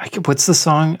song. What's the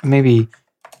song? Maybe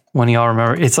one of y'all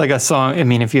remember. It's like a song. I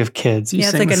mean, if you have kids, you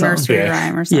sing it's like a nursery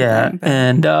rhyme or something. Yeah.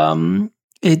 And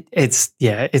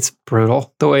it's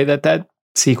brutal the way that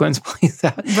sequence plays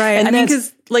out. Right. And I mean,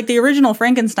 because like the original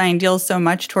Frankenstein deals so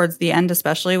much towards the end,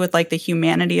 especially with like the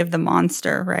humanity of the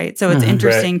monster, right? So it's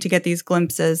interesting to get these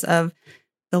glimpses of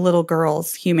the little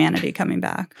girl's humanity coming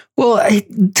back. Well,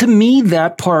 to me,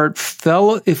 that part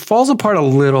falls apart a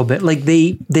little bit. Like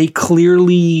they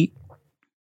clearly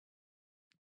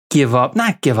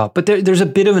not give up, but there's a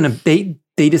bit of they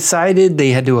decided they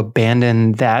had to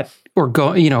abandon that or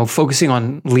go, focusing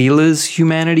on Leela's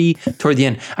humanity toward the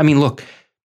end. I mean, look,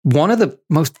 one of the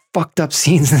most fucked up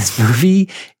scenes in this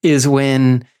movie is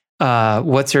when,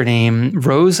 what's her name?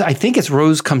 Rose, I think it's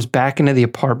Rose, comes back into the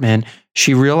apartment.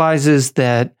 She realizes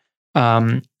that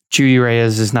Judy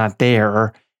Reyes is not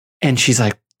there. And she's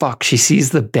like, fuck, she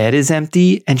sees the bed is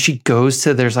empty. And she goes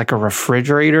to, there's like a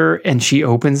refrigerator and she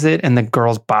opens it and the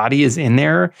girl's body is in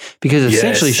there because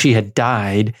essentially she had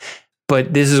died.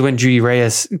 But this is when Judy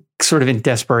Reyes, sort of in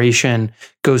desperation,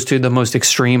 goes to the most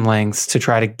extreme lengths to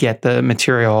try to get the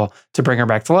material to bring her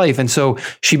back to life. And so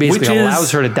she basically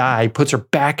allows her to die, puts her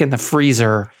back in the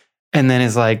freezer, and then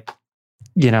is like,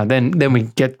 then we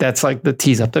get, that's like the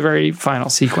tease up the very final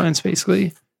sequence,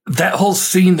 basically. That whole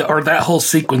scene or that whole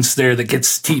sequence there that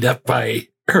gets teed up by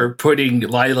her putting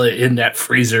Lila in that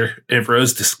freezer and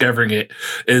Rose discovering it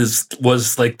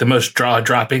was like the most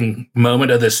jaw-dropping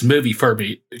moment of this movie for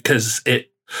me because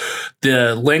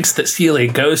the lengths that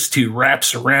Celia goes to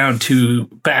wraps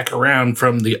back around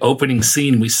from the opening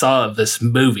scene we saw of this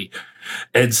movie.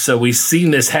 And so we've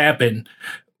seen this happen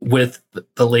with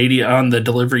the lady on the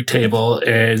delivery table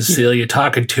and Celia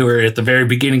talking to her at the very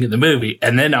beginning of the movie.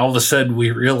 And then all of a sudden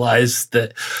we realize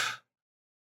that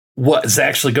what's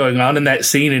actually going on in that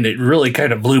scene, and it really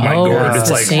kind of blew my gourd.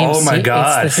 It's like, oh my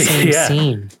God. It's the same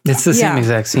scene. It's the same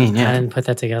exact scene. I Yeah. didn't put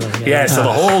that together. Yeah, so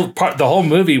the whole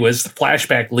movie was the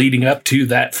flashback leading up to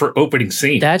that for opening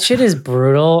scene. That shit is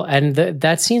brutal. And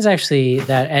that scene's actually,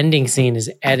 that ending scene is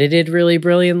edited really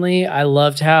brilliantly. I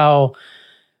loved how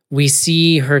we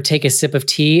see her take a sip of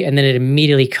tea and then it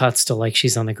immediately cuts to like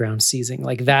she's on the ground seizing.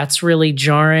 Like that's really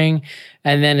jarring.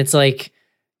 And then it's like,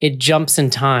 it jumps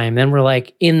in time. Then we're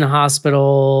like in the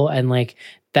hospital, and like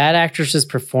that actress's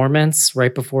performance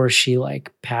right before she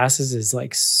like passes is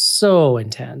like so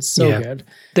intense, so good.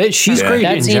 She's great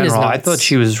in general. I thought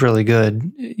she was really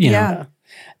good. You know.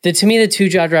 To me, the two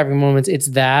jaw-dropping moments, it's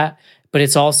that, but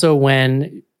it's also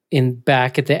when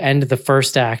back at the end of the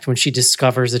first act when she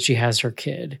discovers that she has her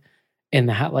kid in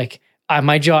the like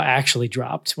my jaw actually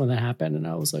dropped when that happened, and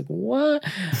I was like, what?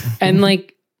 And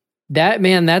like. That,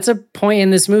 man, that's a point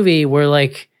in this movie where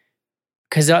like,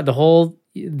 because the whole,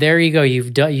 there you go,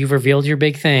 you've revealed your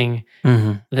big thing.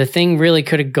 Mm-hmm. The thing really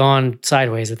could have gone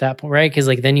sideways at that point, right? Because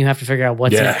like then you have to figure out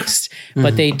what's next. Mm-hmm.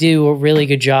 But they do a really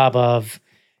good job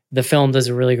the film does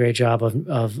a really great job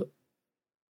of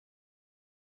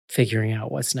figuring out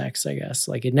what's next, I guess.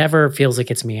 Like it never feels like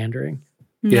it's meandering.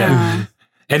 Yeah.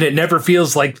 And it never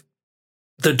feels like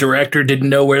the director didn't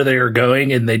know where they were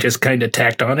going and they just kind of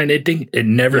tacked on an ending. It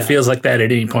never feels like that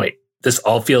at any point. This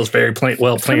all feels very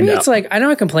well planned out. It's like, I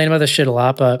know I complain about this shit a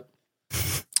lot, but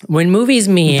when movies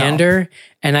meander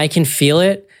and I can feel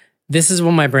it, this is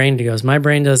what my brain goes. My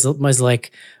brain was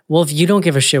like, well, if you don't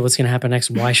give a shit what's going to happen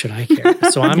next, why should I care?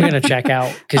 So I'm going to check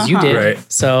out because you did.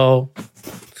 Right. So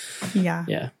yeah,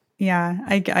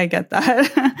 I get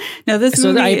that. No, this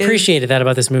movie I appreciated that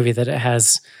about this movie, that it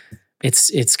has...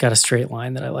 It's got a straight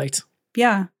line that I liked.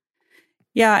 Yeah.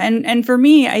 And for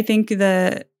me, I think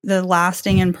the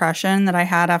lasting impression that I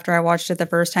had after I watched it the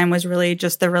first time was really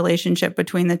just the relationship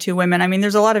between the two women. I mean,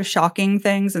 there's a lot of shocking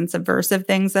things and subversive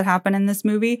things that happen in this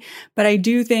movie, but I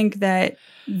do think that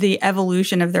the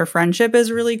evolution of their friendship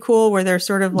is really cool, where they're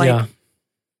sort of like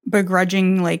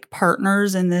begrudging like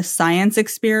partners in this science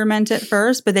experiment at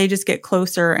first, but they just get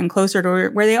closer and closer to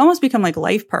where they almost become like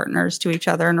life partners to each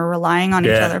other and are relying on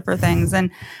each other for things. And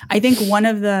I think one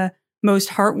of the most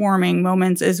heartwarming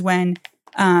moments is when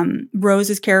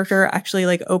Rose's character actually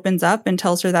like opens up and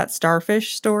tells her that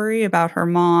starfish story about her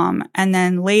mom. And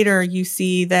then later you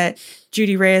see that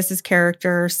Judy Reyes's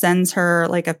character sends her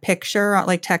like a picture,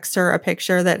 like texts her a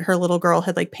picture that her little girl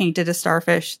had like painted a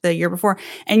starfish the year before.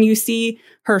 And you see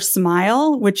her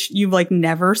smile, which you've like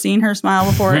never seen her smile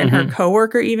before. And her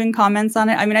coworker even comments on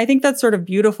it. I mean, I think that's sort of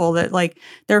beautiful that like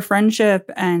their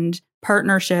friendship and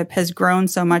partnership has grown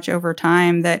so much over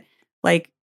time that like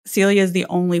Celia is the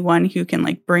only one who can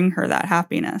like bring her that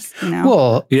happiness, you know?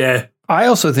 Well, yeah. I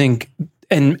also think,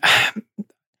 and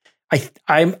I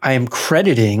am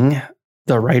crediting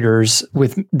the writers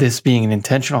with this being an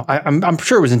intentional. I'm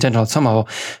sure it was intentional at some level,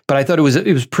 but I thought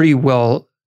it was pretty well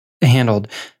handled.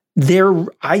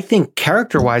 I think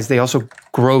character-wise, they also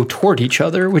grow toward each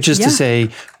other, which is to say,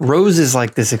 Rose is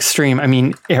like this extreme. I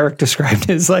mean, Eric described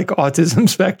it as like autism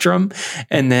spectrum,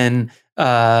 and then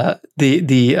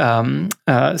the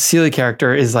Celia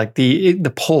character is like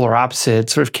the polar opposite,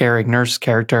 sort of caring nurse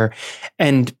character.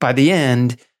 And by the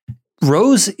end,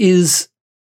 Rose is,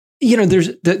 there's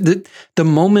the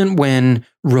moment when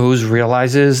Rose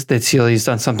realizes that Celia's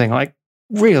done something like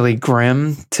really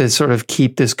grim to sort of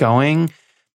keep this going.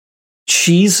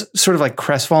 She's sort of like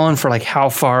crestfallen for like how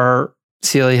far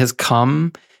Celia has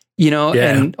come,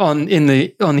 and in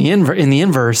the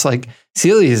inverse, like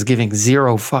Celia is giving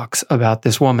zero fucks about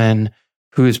this woman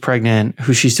who is pregnant,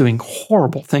 who she's doing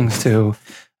horrible things to.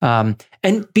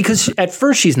 And because at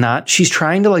first she's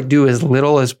trying to like do as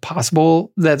little as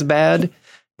possible that's bad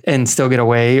and still get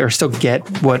away or still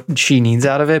get what she needs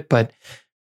out of it. But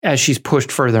as she's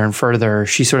pushed further and further,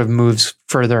 she sort of moves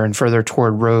further and further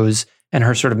toward Rose and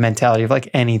her sort of mentality of like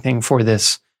anything for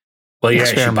this. Well, yeah,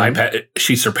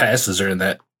 she surpasses her in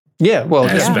that. Yeah, well,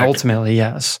 ultimately,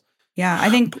 yes. Yeah, I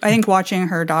think watching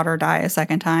her daughter die a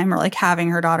second time, or like having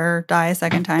her daughter die a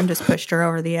second time, just pushed her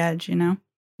over the edge.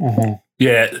 Mm-hmm.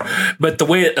 Yeah, but the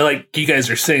way, like you guys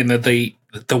are saying, that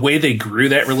the way they grew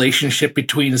that relationship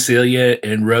between Celia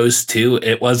and Rose too,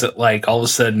 it wasn't like all of a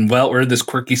sudden, well, we're in this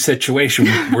quirky situation,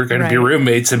 we're going to be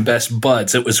roommates and best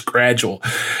buds. It was gradual,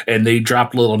 and they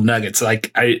dropped little nuggets.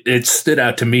 Like it stood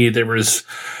out to me. There was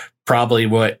probably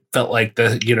what felt like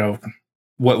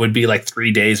what would be like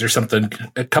 3 days or something,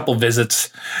 a couple visits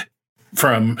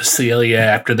from Celia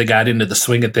after they got into the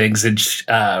swing of things, and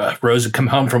Rose had come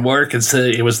home from work and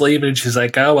said it was leaving. And she's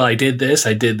like, "Oh, well, I did this,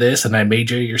 and I made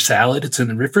you your salad. It's in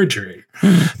the refrigerator."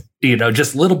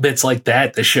 Just little bits like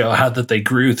that show how that they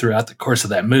grew throughout the course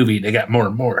of that movie. They got more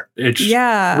and more. It's really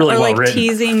or well written.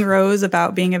 Teasing Rose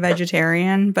about being a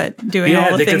vegetarian, but doing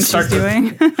all the things she's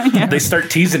doing. They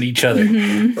start teasing each other.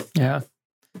 Mm-hmm. Yeah.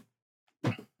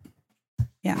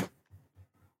 Yeah.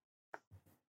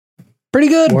 Pretty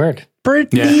good. Word.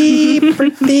 Pretty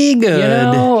good.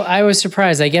 I was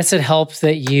surprised. I guess it helped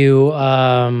that you.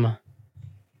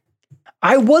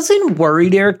 I wasn't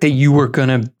worried, Eric, that you were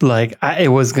gonna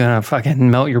it was gonna fucking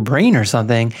melt your brain or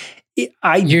something.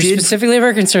 You're specifically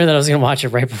very concerned that I was going to watch it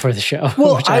right before the show.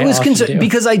 Well, I was concerned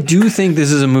because I do think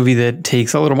this is a movie that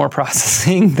takes a little more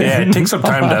processing. Yeah, it takes some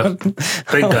time to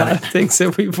think on it. Things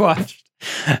that we've watched,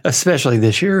 especially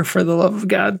this year, for the love of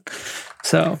God.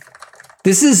 So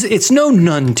it's no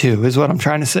Nun 2 is what I'm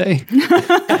trying to say.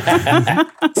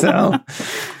 So,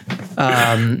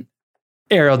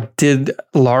 Ariel, did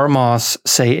Laura Moss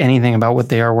say anything about what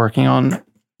they are working on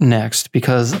next?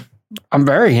 Because I'm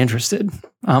very interested.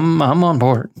 I'm on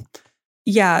board.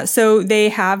 Yeah, so they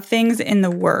have things in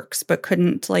the works, but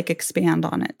couldn't expand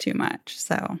on it too much.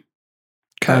 So,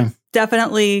 okay,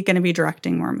 definitely going to be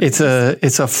directing more movies.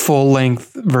 It's a full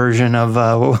length version of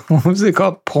what was it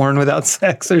called? Porn Without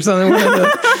Sex or something.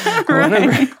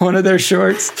 One of their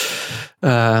shorts.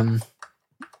 Sounds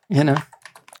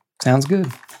good.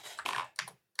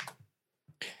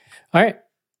 All right,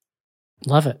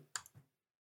 love it.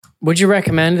 Would you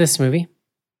recommend this movie,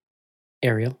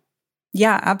 Ariel?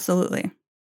 Yeah, absolutely.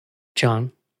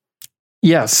 John?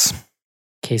 Yes.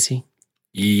 Casey?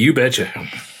 You betcha.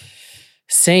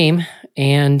 Same.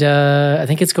 And I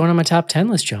think it's going on my top 10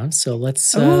 list, John. So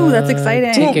let's that's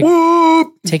exciting.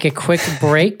 Take a quick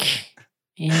break.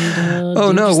 And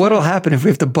what'll happen if we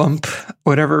have to bump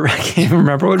whatever? I can't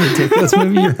remember what ridiculous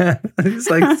movie you had. It's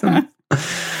like some...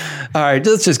 All right,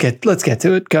 let's get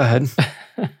to it. Go ahead.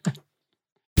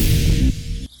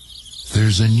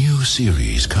 There's a new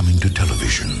series coming to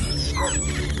television.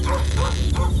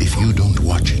 If you don't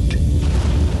watch it,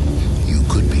 you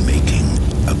could be making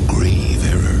a grave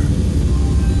error.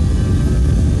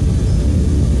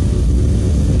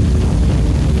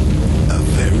 A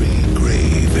very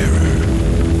grave error.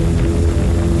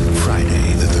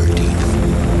 Friday the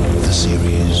 13th. The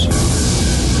series.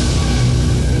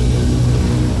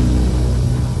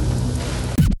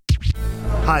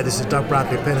 Hi, this is Doug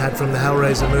Bradley Pinhead from the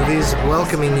Hellraiser movies,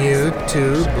 welcoming you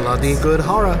to Bloody Good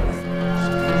Horror.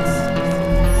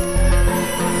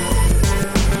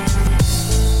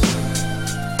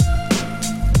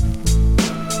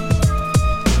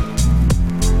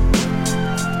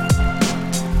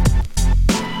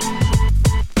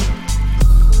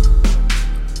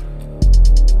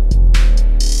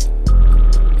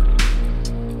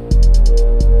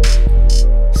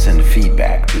 Send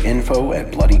feedback to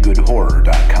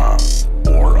info@bloodygoodhorror.com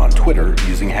or on Twitter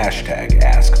using hashtag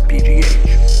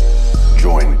AskBGH.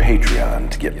 Join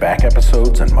Patreon to get back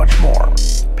episodes and much more.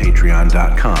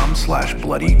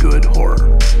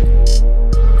 Patreon.com/bloodygoodhorror.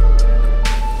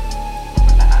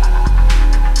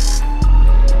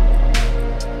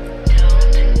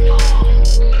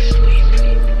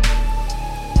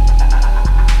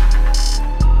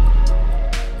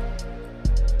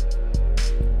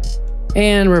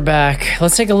 And we're back.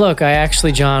 Let's take a look. I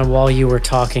actually, John, while you were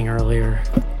talking earlier,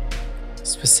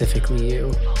 specifically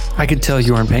you. I could tell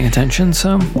you weren't paying attention,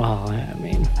 so. Well, I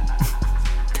mean,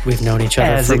 we've known each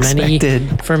other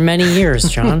for many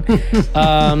years, John.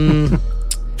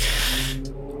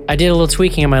 I did a little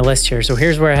tweaking on my list here. So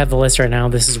here's where I have the list right now.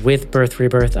 This is with Birth,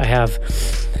 Rebirth. I have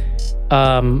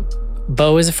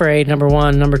Beau is Afraid, number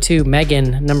 1. Number 2,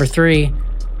 Megan. Number 3,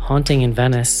 Haunting in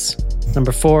Venice.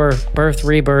 Number 4, Birth,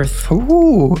 Rebirth.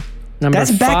 Ooh. That's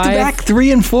 5, back-to-back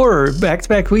 3 and 4,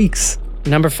 back-to-back weeks.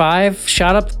 Number 5,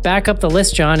 back up the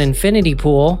list, John, Infinity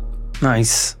Pool.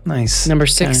 Nice. Number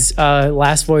 6,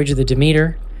 Last Voyage of the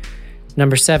Demeter.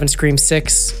 Number 7, Scream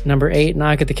 6. Number 8,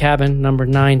 Knock at the Cabin. Number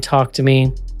 9, Talk to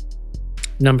Me.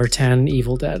 Number 10,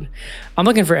 Evil Dead. I'm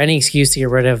looking for any excuse to get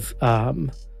rid of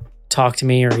Talk to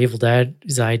Me or Evil Dead,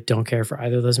 because I don't care for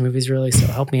either of those movies really. So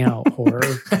help me out, horror.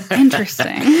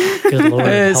 Interesting. Good Lord,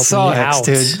 help Saw me X, out.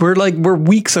 dude. We're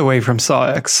weeks away from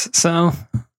Saw X, so.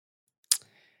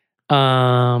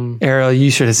 Ariel,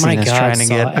 you should have seen us trying to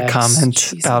get a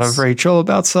comment out of Rachel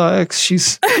about Saw X.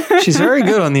 She's very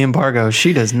good on the embargo.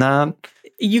 She does not.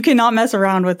 You cannot mess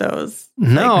around with those.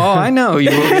 No, I know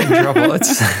you will get in trouble.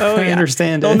 I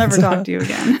understand. They'll never talk to you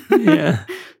again. Yeah,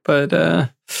 but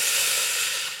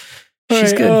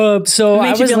She's good. So It I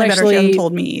makes you was feel better. She actually, hasn't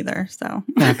told me either. So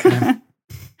Okay.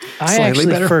 I Slightly actually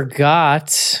better.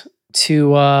 forgot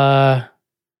to.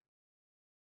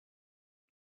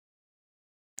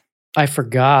 I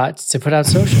forgot to put out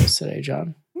socials today,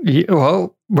 John. Yeah,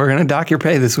 well, we're gonna dock your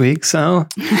pay this week, so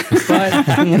But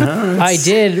I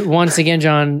did once again,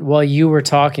 John, while you were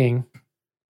talking,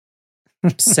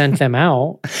 sent them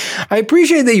out. I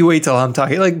appreciate that you wait till I'm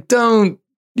talking. Like, don't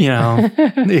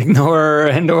ignore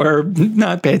and or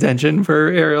not pay attention for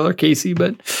Ariel or Casey,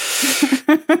 but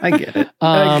I get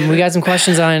it. We got some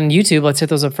questions on YouTube. Let's hit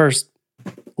those up first.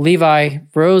 Levi,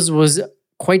 Rose was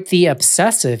quite the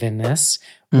obsessive in this.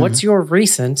 What's your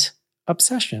recent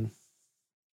obsession?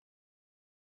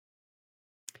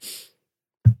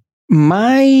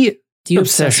 My Do you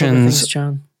obsess over obsessions, things,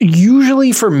 John?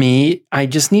 usually for me, I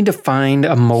just need to find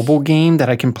a mobile game that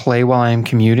I can play while I'm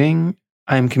commuting.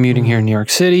 I'm commuting here in New York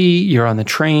City. You're on the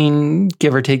train,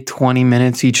 give or take 20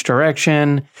 minutes each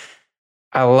direction.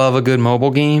 I love a good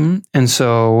mobile game. And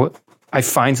so I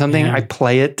find something, I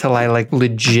play it till I like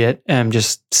legit am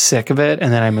just sick of it,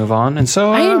 and then I move on. And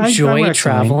so I enjoy I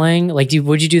traveling. Like,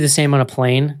 would you do the same on a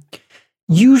plane?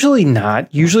 Usually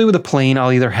not. Usually with a plane,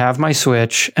 I'll either have my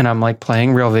Switch and I'm like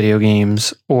playing real video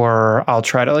games, or I'll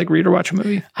try to like read or watch a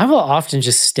movie. I will often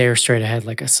just stare straight ahead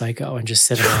like a psycho and just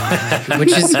sit around,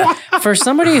 which is for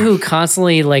somebody who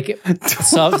constantly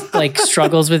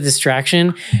struggles with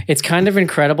distraction. It's kind of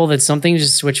incredible that something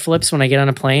just switch flips when I get on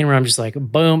a plane where I'm just like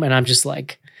boom, and I'm just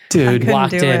like, dude,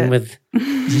 locked in with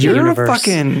you're universe. A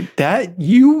fucking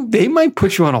they might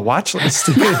put you on a watch list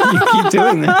if you keep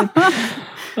doing that.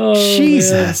 Oh,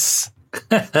 Jesus.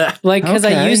 Like, because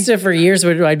I Okay. used to for years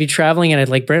where I'd be traveling and I'd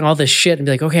like bring all this shit and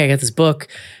be like, okay, I got this book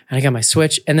and I got my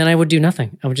Switch, and then I would do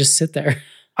nothing. I would just sit there.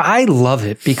 I love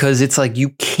it because it's like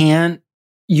you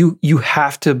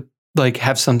have to like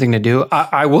have something to do.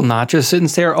 I will not just sit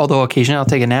and stare, although occasionally I'll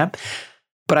take a nap.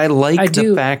 But I like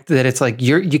the fact that it's like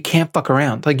you can't fuck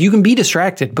around. Like you can be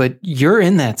distracted, but you're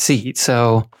in that seat.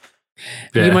 So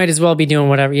you might as well be doing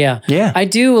whatever. Yeah. Yeah. I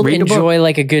do Read a enjoy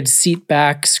like a good seat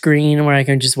back screen where I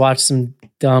can just watch some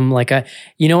dumb,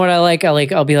 you know what I like?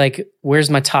 I'll be like, where's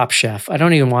my Top Chef? I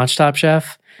don't even watch Top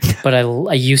Chef, but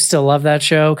I used to love that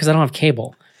show because I don't have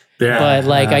cable. Yeah. But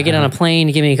like I get on a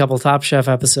plane, give me a couple Top Chef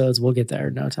episodes. We'll get there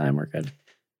in no time. We're good.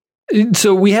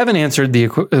 So we haven't answered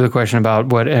the question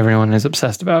about what everyone is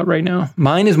obsessed about right now.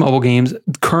 Mine is mobile games.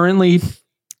 Currently,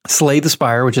 Slay the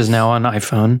Spire, which is now on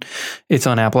iPhone. It's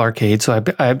on Apple Arcade. So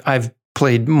I've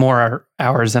played more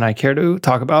hours than I care to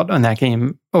talk about on that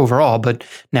game overall, but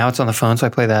now it's on the phone, so I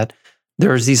play that.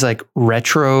 There's these like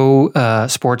retro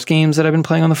sports games that I've been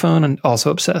playing on the phone, and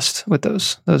also obsessed with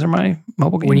those. Those are my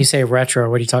mobile games. When you say retro,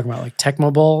 what are you talking about? Like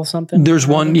Tecmo Bowl or something? There's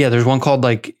one called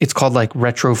it's called like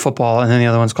retro football, and then the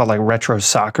other one's called like retro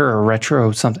soccer or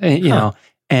retro something, you know.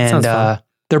 And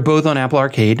they're both on Apple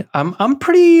Arcade. I'm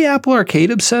pretty Apple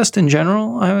Arcade obsessed in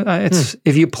general. It's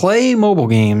if you play mobile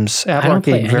games, Apple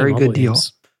Arcade, very good deal.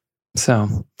 So,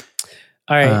 all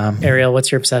right, Ariel,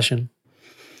 what's your obsession?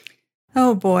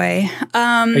 Oh boy.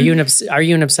 Are you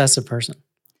an obsessive person?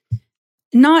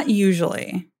 Not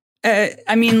usually.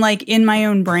 I mean, like in my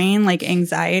own brain, like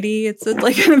anxiety, it's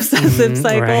like an obsessive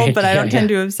cycle, right. but I don't tend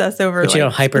to obsess over. But you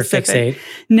don't hyperfixate.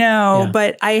 No,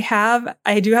 but I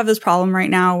do have this problem right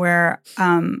now where,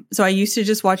 so I used to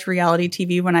just watch reality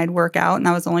TV when I'd work out, and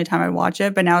that was the only time I'd watch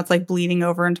it. But now it's like bleeding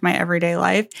over into my everyday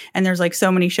life, and there's like so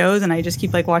many shows, and I just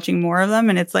keep like watching more of them,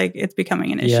 and it's like it's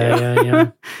becoming an issue.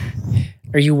 Yeah.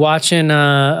 Are you watching?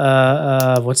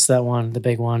 What's that one? The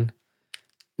big one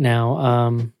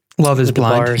now. Love is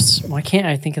Blind. Bars. Why can't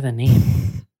I think of the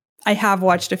name? I have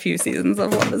watched a few seasons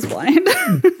of Love is Blind.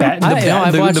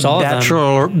 I've watched all of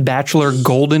them. Bachelor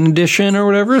Golden Edition or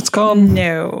whatever it's called.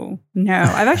 No.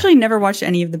 I've actually never watched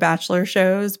any of the Bachelor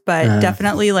shows, but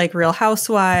definitely like Real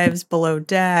Housewives, Below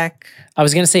Deck. I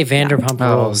was going to say Vanderpump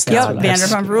Rules. Yep,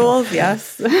 Vanderpump Rules,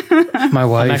 yes. My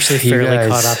wife. I'm actually fairly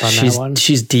caught up on that one.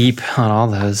 She's deep on all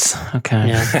those. Okay.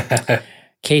 Yeah.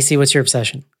 Casey, what's your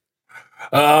obsession?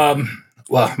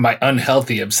 Well, my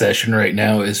unhealthy obsession right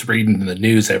now is reading the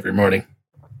news every morning.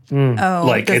 Oh,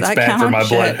 like it's bad for my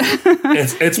blood.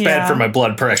 It's bad for my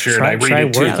blood pressure, and I read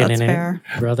it too. Working in it,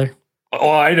 brother.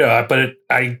 Oh, I know, but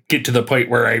I get to the point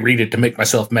where I read it to make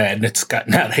myself mad, and it's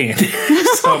gotten out of hand.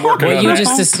 So I'm working on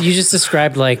that. You just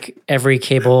described like every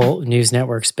cable news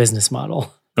network's business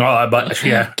model. Oh, but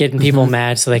yeah, getting people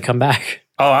mad so they come back.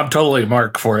 Oh, I'm totally a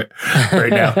mark for it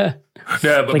right now.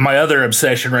 Yeah, but my other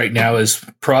obsession right now is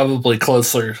probably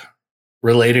closer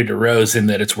related to Rose in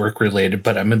that it's work related,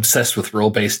 but I'm obsessed with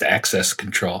role-based access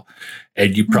control.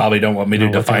 And you probably don't want me to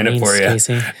define it for you.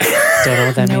 Stacey. Don't know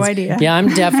what that means. No idea. Yeah,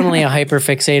 I'm definitely a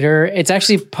hyperfixator. It's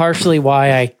actually partially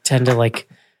why I tend to like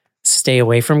stay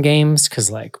away from games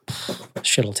because like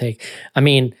shit'll take. I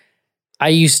mean, I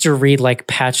used to read like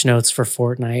patch notes for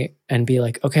Fortnite and be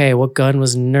like, okay, what gun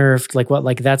was nerfed? Like what?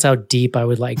 Like that's how deep I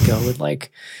would like go with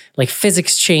like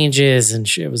physics changes and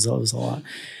shit. It was a lot.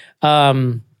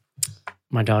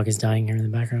 My dog is dying here in the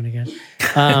background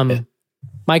again.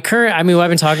 My current, I mean, I've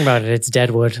been talking about it. It's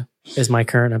Deadwood is my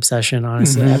current obsession.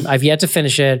 Honestly, I've yet to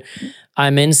finish it.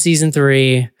 I'm in season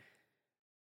 3.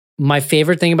 My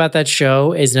favorite thing about that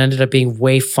show is it ended up being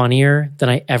way funnier than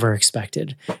I ever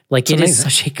expected. Like it is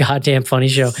such a goddamn funny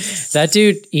show. That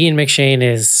dude, Ian McShane,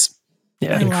 is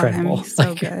incredible. He's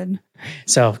so good.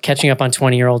 So catching up on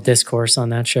 20-year-old discourse on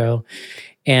that show.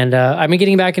 And I've been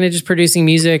getting back into just producing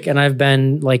music, and I've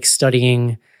been like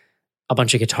studying a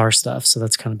bunch of guitar stuff. So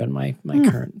that's kind of been my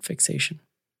current fixation.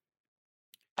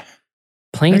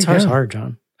 Playing guitar is hard,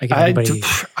 John.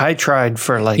 I tried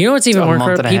for like, you know what's even more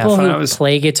hard? People who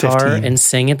play guitar 15. and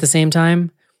sing at the same time.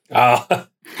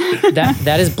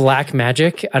 That is black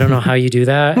magic. I don't know how you do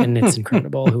that, and it's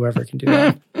incredible. Whoever can do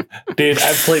that. Dude,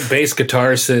 I've played bass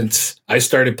guitar since I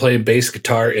started playing bass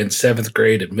guitar in 7th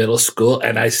grade in middle school,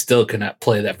 and I still cannot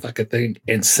play that fucking thing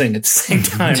and sing at the same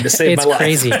time to save my life.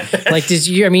 It's crazy. Like,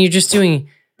 you're just doing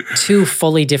 2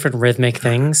 fully different rhythmic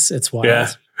things. It's wild.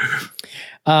 Yeah.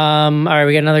 All right,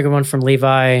 we got another good one from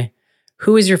Levi.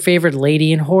 Who is your favorite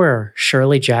lady in horror?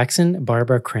 Shirley Jackson,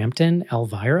 Barbara Crampton,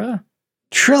 Elvira?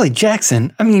 Shirley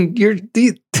Jackson. I mean,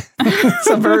 it's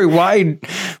a very wide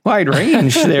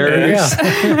range there. Yeah.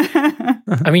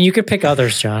 I mean, you could pick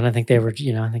others, John. I think they were,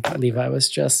 I think Levi was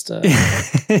just.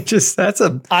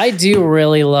 I do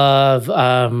really love.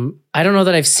 I don't know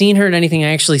that I've seen her in anything I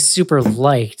actually super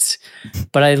liked,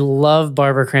 but I love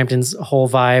Barbara Crampton's whole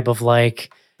vibe of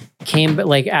like. Came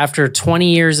like after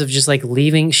 20 years of just like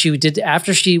leaving. She did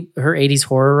after her 80s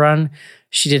horror run.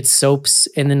 She did soaps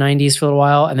in the 90s for a little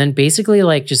while, and then basically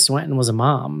like just went and was a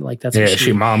mom. Like that's what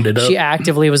she mommed it up. She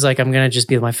actively was like, I'm gonna just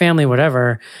be with my family,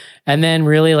 whatever. And then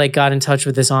really like got in touch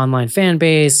with this online fan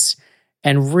base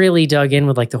and really dug in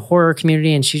with like the horror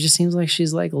community. And she just seems like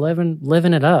she's like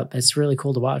living it up. It's really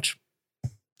cool to watch.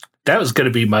 That was going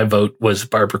to be my vote, was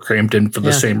Barbara Crampton for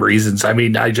the same reasons. I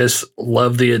mean, I just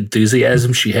love the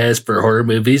enthusiasm she has for horror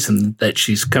movies, and that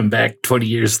she's come back 20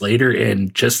 years later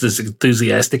and just as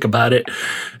enthusiastic about it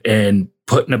and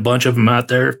putting a bunch of them out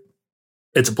there.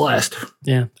 It's a blast.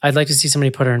 Yeah. I'd like to see somebody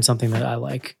put her in something that I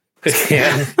like.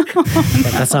 Yeah. But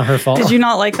that's not her fault. Did you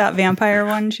not like that vampire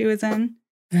one she was in?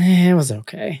 It was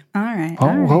okay. All right.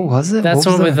 What was it? That's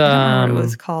one with I don't know what it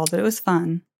was called, but it was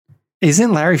fun.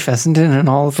 Isn't Larry Fessenden in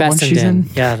all of the ones she's in?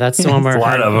 Yeah, that's the one where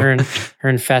her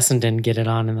and Fessenden get it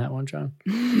on in that one, John.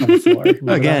 On the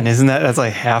floor. Again, isn't that's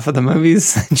like half of the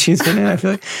movies that she's been in? I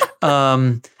feel like.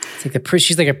 It's like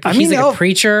she's like a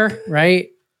preacher,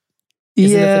 right?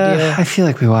 Yeah, I feel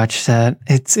like we watched that.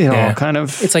 It all kind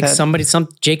of. It's like some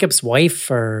Jacob's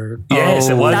wife or. Yes,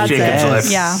 it was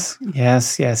Jacob's wife. Yeah.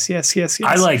 Yes.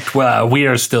 I liked We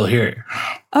Are Still Here.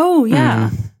 Oh yeah.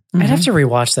 I'd have to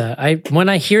rewatch that. When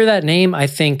I hear that name, I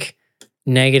think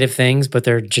negative things, but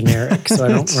they're generic, so I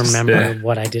don't remember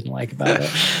what I didn't like about it.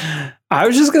 I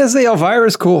was just gonna say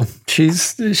Elvira's cool.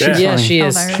 She's funny. She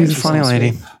is. She's a funny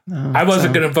lady. I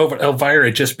wasn't gonna vote for Elvira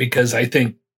just because I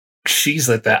think she's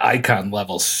at that icon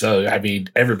level. So I mean,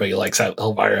 everybody likes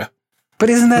Elvira. But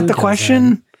isn't that the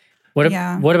question? What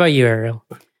about you, Ariel?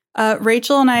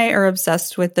 Rachel and I are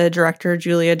obsessed with the director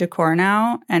Julia Ducour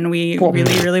now, and we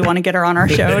really want to get her on our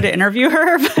show to interview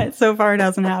her, but so far it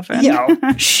hasn't happened.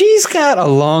 Yeah, she's got a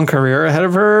long career ahead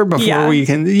of her before we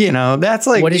can, that's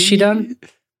like... What has she done?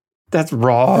 That's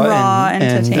Raw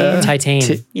and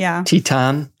Titan.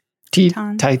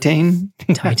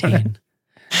 Titan.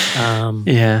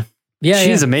 Yeah. Yeah,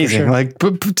 she's amazing. Sure.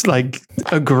 Like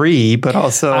agree, but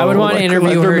also I would want to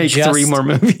interview her. Make 3 more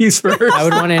movies first. I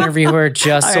would want to interview her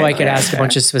just so I could ask a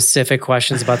bunch of specific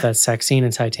questions about that sex scene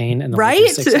in Titan and the right.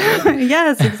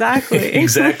 Yes, exactly.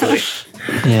 Exactly.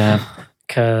 Yeah,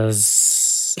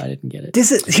 because I didn't get it.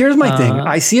 Here's my thing.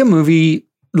 I see a movie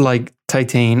like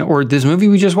Titan or this movie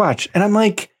we just watched, and I'm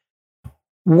like,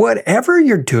 whatever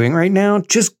you're doing right now,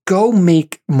 just go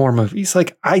make more movies.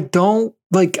 Like I do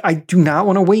not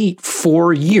want to wait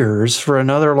 4 years for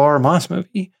another Laura Moss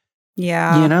movie.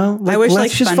 Yeah. You know, I wish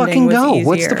let's just funding fucking was go. easier.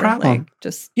 What's the problem?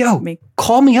 Just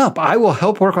call me up. I will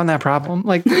help work on that problem.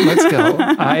 Let's go.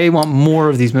 I want more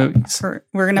of these movies.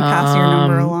 We're going to pass your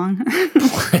number along.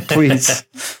 Please.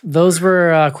 Those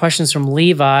were questions from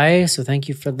Levi. So thank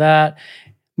you for that.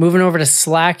 Moving over to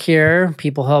Slack here.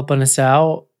 People helping us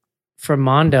out. From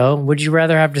Mondo. Would you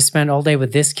rather have to spend all day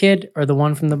with this kid or the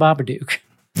one from the Babadook?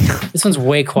 This one's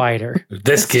way quieter.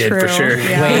 This kid, for sure.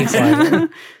 Yeah. Way quieter.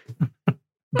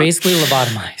 Basically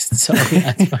lobotomized. So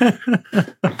that's fine.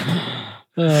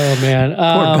 Oh man.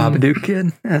 Poor Babadook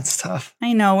kid. That's tough.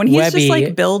 I know. When he's Webby, just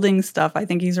like building stuff, I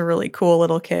think he's a really cool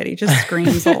little kid. He just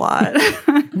screams a lot.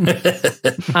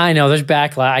 I know there's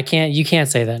backlash. You can't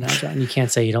say that now, John. You can't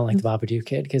say you don't like the Babadook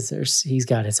kid because he's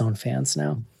got his own fans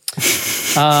now.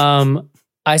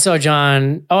 I saw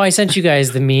John. Oh, I sent you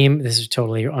guys the meme. This is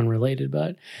totally unrelated,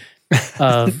 but it's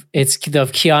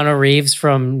of Keanu Reeves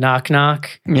from Knock Knock.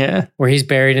 Yeah. Where he's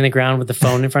buried in the ground with the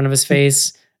phone in front of his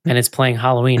face and it's playing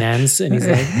Halloween Ends. And he's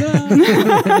like,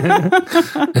 no.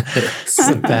 It's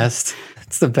the best.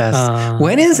 It's the best.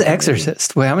 When is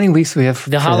Exorcist? Wait, how many weeks do we have?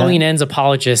 The Halloween Ends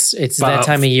apologists. It's that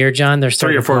time of year, John. They're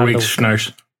 3 or 4 weeks,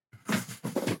 Schnars.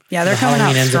 Yeah, they're the coming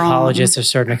Halloween out Ends strong. apologists are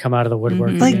starting to come out of the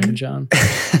woodwork again, John.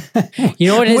 You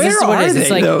know what it is? This is what it is. It's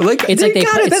like, it's like they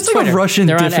got it. That's like a Russian.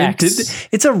 They're on X.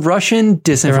 It's a Russian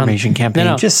disinformation campaign.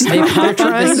 No. Just they pop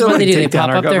up. This is what they do. They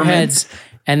pop up their heads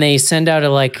and they send out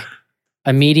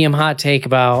a medium hot take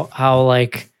about how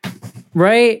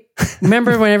right.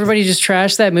 Remember when everybody just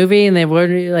trashed that movie and they were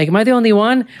like, "Am I the only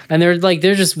one?" And they're looking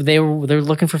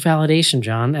for validation,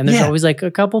 John. And there's always a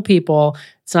couple people.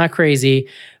 It's not crazy,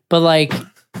 but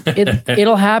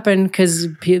it'll happen because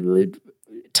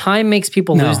time makes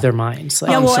people lose their minds.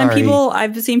 And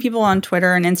I've seen people on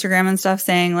Twitter and Instagram and stuff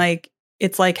saying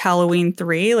it's like Halloween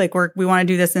 3, we want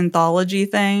to do this anthology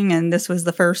thing, and this was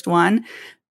the first one.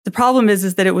 The problem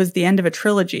is that it was the end of a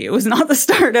trilogy. It was not the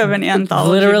start of an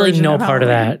anthology. Literally no part of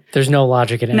that. There's no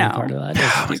logic in any part of that.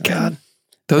 Oh my God.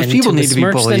 Those people need to be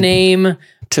bullied. The name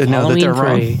to know that they're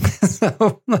wrong.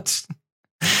 So let's...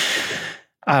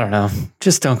 I don't know.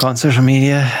 Just don't go on social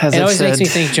media. As it always makes me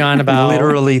think, John, about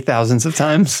literally thousands of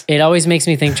times. It always makes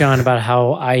me think, John, about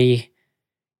how I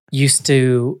used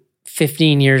to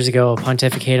 15 years ago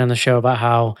pontificate on the show about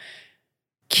how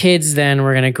kids then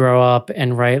were going to grow up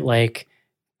and write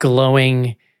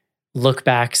glowing look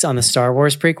backs on the Star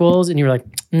Wars prequels, and you were like,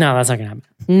 "No, that's not going to happen.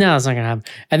 No, that's not going to happen."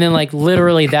 And then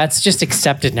literally, that's just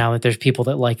accepted now that there's people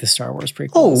that like the Star Wars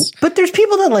prequels. Oh, but there's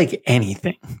people that like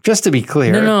anything. Just to be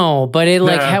clear, no, but it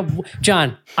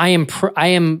John, I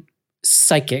am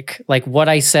psychic. What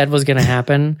I said was going to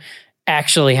happen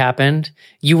actually happened.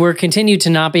 You were continued to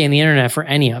not be on the internet for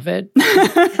any of it,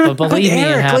 but believe me,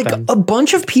 Eric, it happened. A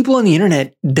bunch of people on the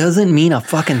internet doesn't mean a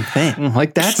fucking thing.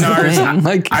 That's the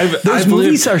thing. Those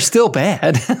movies are still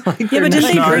bad. But did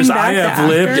they bring back I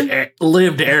have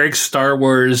lived Eric's Star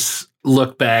Wars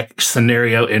look back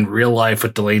scenario in real life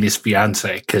with Delaney's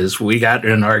fiance, because we got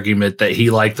in an argument that he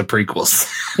liked the prequels.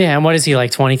 Yeah, and what is he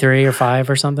 23 or 5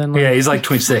 or something? Yeah, he's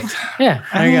 26. Yeah,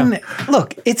 I mean,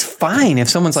 look, it's fine if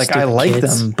someone's I like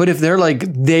them, but if they're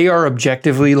they are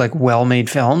objectively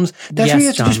well-made films, that's where you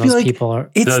have to just be people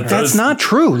are. That's not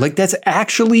true. That's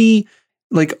actually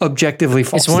objectively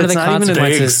false. It's one of the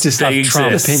consequences of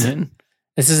Trump's opinion.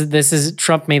 This is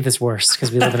Trump made this worse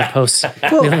because we live in a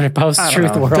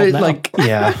post-truth world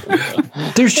now.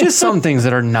 There's just some things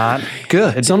that are not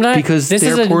good because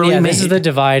they're poorly made. This is the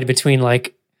divide between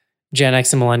Gen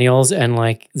X and millennials and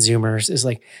Zoomers is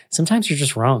sometimes you're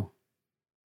just wrong.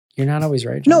 You're not always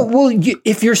right, John. No, well,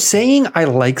 if you're saying I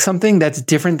like something, that's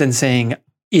different than saying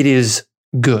it is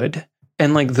good.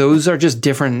 And those are just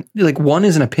different. One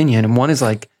is an opinion and one is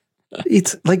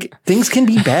it's things can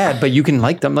be bad, but you can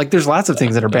like them. There's lots of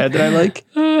things that are bad that I like.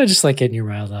 I just like getting you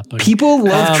riled up. Buddy. People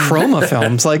love trauma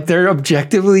films. They're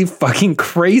objectively fucking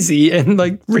crazy and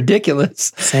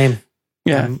ridiculous. Same.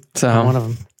 Yeah. So I'm one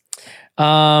of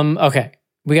them. Okay.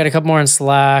 We got a couple more in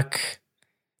Slack.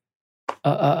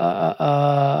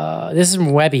 This is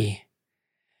from Webby.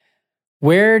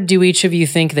 Where do each of you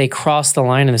think they crossed the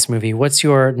line in this movie? What's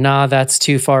your that's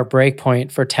too far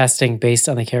breakpoint for testing based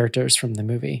on the characters from the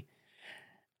movie?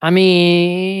 I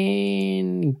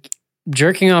mean,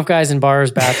 jerking off guys in bars,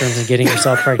 bathrooms, and getting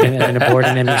yourself pregnant and then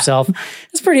aborting them yourself.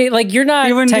 It's pretty, you're not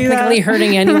technically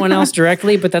hurting anyone else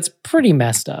directly, but that's pretty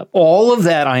messed up. All of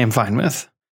that I am fine with.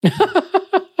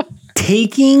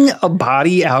 Taking a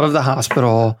body out of the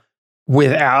hospital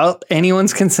without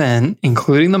anyone's consent,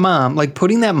 including the mom,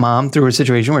 putting that mom through a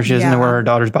situation where she doesn't know where her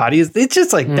daughter's body is. It's just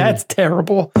that's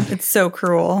terrible. It's so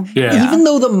cruel. Yeah. Even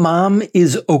though the mom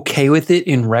is okay with it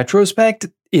in retrospect,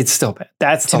 it's still bad.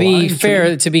 That's to the be line.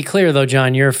 fair. To be clear, though,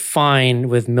 John, you're fine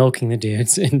with milking the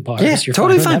dudes in bars. Yeah, You're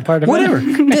totally fine. fine. With that part of Whatever.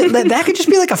 It. that could just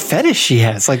be like a fetish she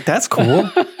has. Like that's cool.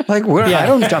 Like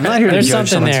Yeah. I'm not here to There's judge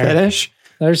something someone's there. fetish.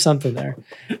 There's something there.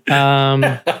 All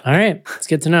right, it's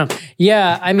good to know.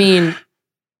 Yeah, I mean,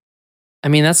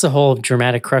 that's the whole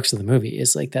dramatic crux of the movie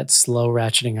is like that slow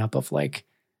ratcheting up of like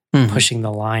pushing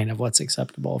the line of what's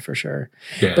acceptable for sure.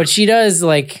 Yeah. But she does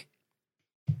like,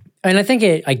 and I think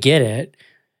I get it.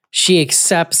 She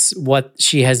accepts what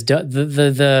she has done.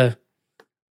 The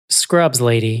Scrubs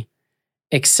lady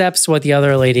accepts what the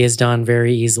other lady has done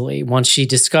very easily once she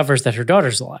discovers that her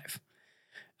daughter's alive.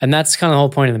 And that's kind of the whole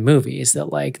point of the movie is that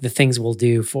like the things we'll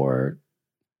do or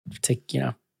what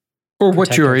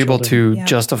protect you're our able children. to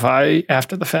justify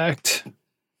after the fact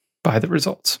by the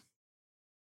results.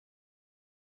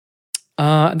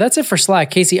 That's it for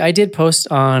Slack. Casey, I did post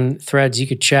on Threads. You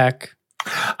could check.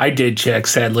 I did check.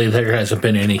 Sadly, there hasn't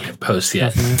been any posts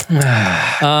yet.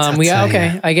 We got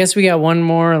okay. I guess we got one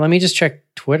more. Let me just check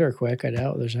Twitter quick. I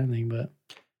doubt there's anything, but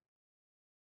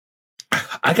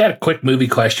I got a quick movie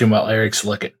question while Eric's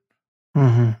looking.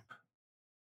 Mm-hmm.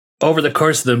 Over the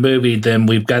course of the movie, then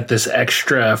we've got this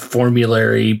extra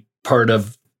formulary part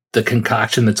of the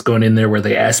concoction that's going in there where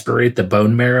they aspirate the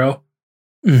bone marrow.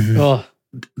 Mm-hmm. oh,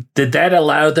 Did that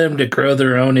allow them to grow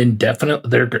their own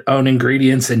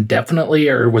ingredients indefinitely,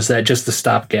 or was that just a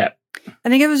stopgap? I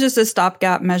think it was just a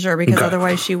stopgap measure because Okay.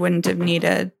 otherwise she wouldn't have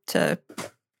needed to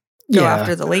go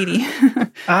after the lady.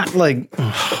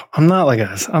 I'm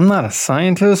not a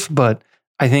scientist, but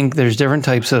I think there's different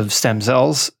types of stem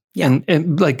cells. Yeah.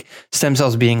 And like stem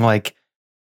cells being like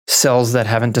cells that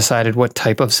haven't decided what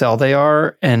type of cell they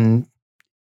are. And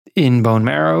in bone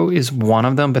marrow is one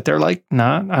of them, but they're like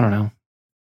not, I don't know.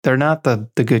 They're not the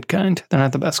good kind. They're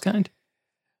not the best kind.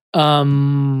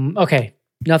 okay.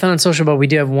 Nothing on social, but we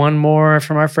do have one more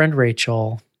from our friend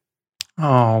Rachel.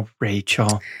 Oh,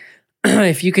 Rachel.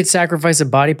 If you could sacrifice a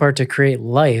body part to create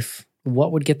life,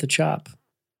 what would get the chop?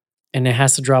 And it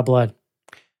has to draw blood.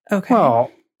 Okay. Well,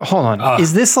 hold on.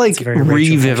 Is this like a very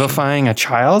Rachel revivifying a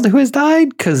child who has died?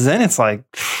 Because then it's like,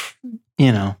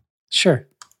 Sure.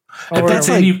 But that's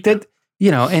like that.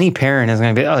 Any parent is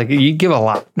going to be like, you give a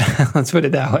lot. Let's put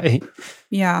it that way.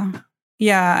 Yeah.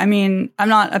 Yeah. I mean, I'm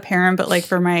not a parent, but like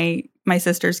for my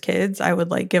sister's kids, I would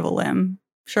like give a limb.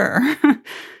 Sure.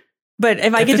 But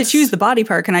if I get to choose the body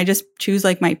part, can I just choose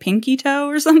like my pinky toe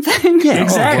or something? Yeah,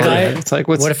 exactly. It's like,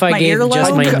 what if I gave earlobe?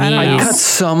 just my I cut knees?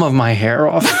 some of my hair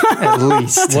off, at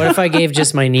least. What if I gave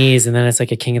just my knees and then it's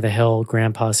like a King of the Hill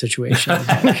grandpa situation?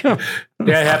 Yeah,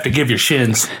 I have to give your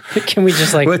shins. Can we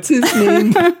just like, What's his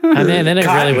name? I mean, then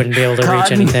I really wouldn't be able to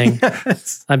reach anything.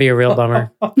 That'd be a real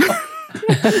bummer.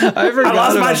 I forgot I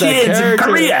lost about my that shins in character.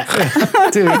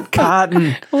 Korea. Dude,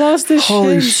 Cotton. Lost his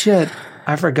Holy shins. shit.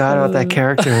 I forgot about that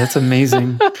character. That's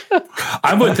amazing.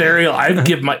 I'm with Ariel. I'd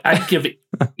give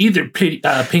either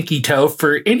pinky toe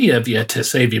for any of you to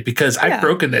save you because I've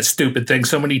broken that stupid thing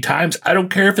so many times. I don't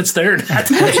care if it's there or not.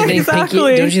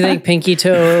 Don't you think pinky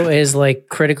toe is like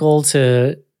critical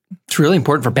to It's really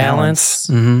important for balance.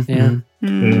 balance? Yeah.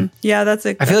 Mm. Yeah, that's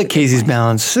it. I feel like Casey's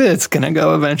balance, it's going to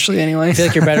go eventually anyway. I feel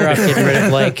like you're better off getting rid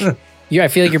of like, I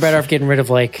feel like you're better off getting rid of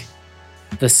like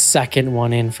the second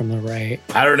one in from the right.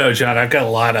 I don't know, John. I've got a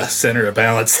lot of center of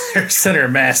balance there, center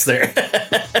of mass there.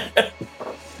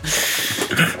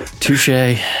 Touche.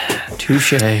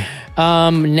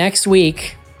 Next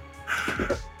week,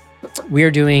 we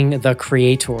are doing The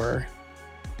Creator.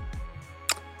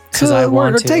 So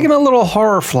we're taking a little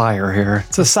horror flyer here.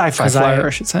 It's a sci-fi flyer, I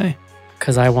should say.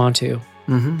 Because I want to.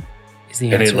 Mm-hmm. Is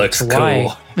the And answer it looks to cool.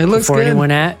 why. It looks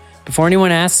good. Before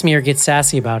anyone asks me or gets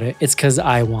sassy about it, it's because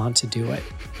I want to do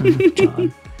it,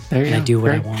 John. There you And go. I do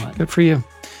what Great. I want. Good for you.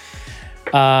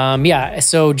 Yeah.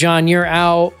 So, John, you're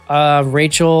out.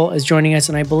 Rachel is joining us,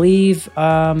 and I believe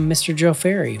Mr. Joe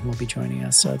Ferry will be joining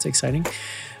us. So it's exciting.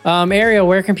 Ariel,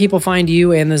 where can people find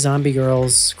you and the Zombie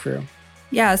Girls crew?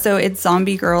 Yeah, so it's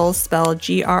Zombie Girls, spelled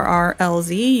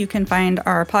GRRLZ. You can find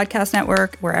our podcast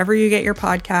network wherever you get your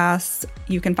podcasts.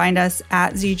 You can find us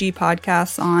at ZG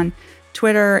Podcasts on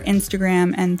Twitter,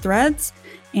 Instagram, and Threads.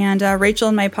 And Rachel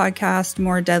and my podcast,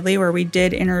 More Deadly, where we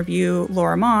did interview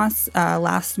Laura Moss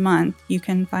last month. You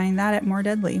can find that at More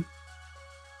Deadly.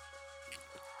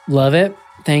 Love it.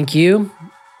 Thank you.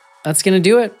 That's going to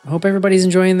do it. Hope everybody's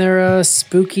enjoying their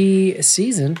spooky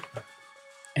season.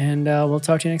 And we'll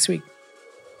talk to you next week.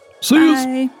 See you.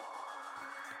 Bye.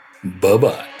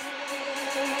 Bye-bye.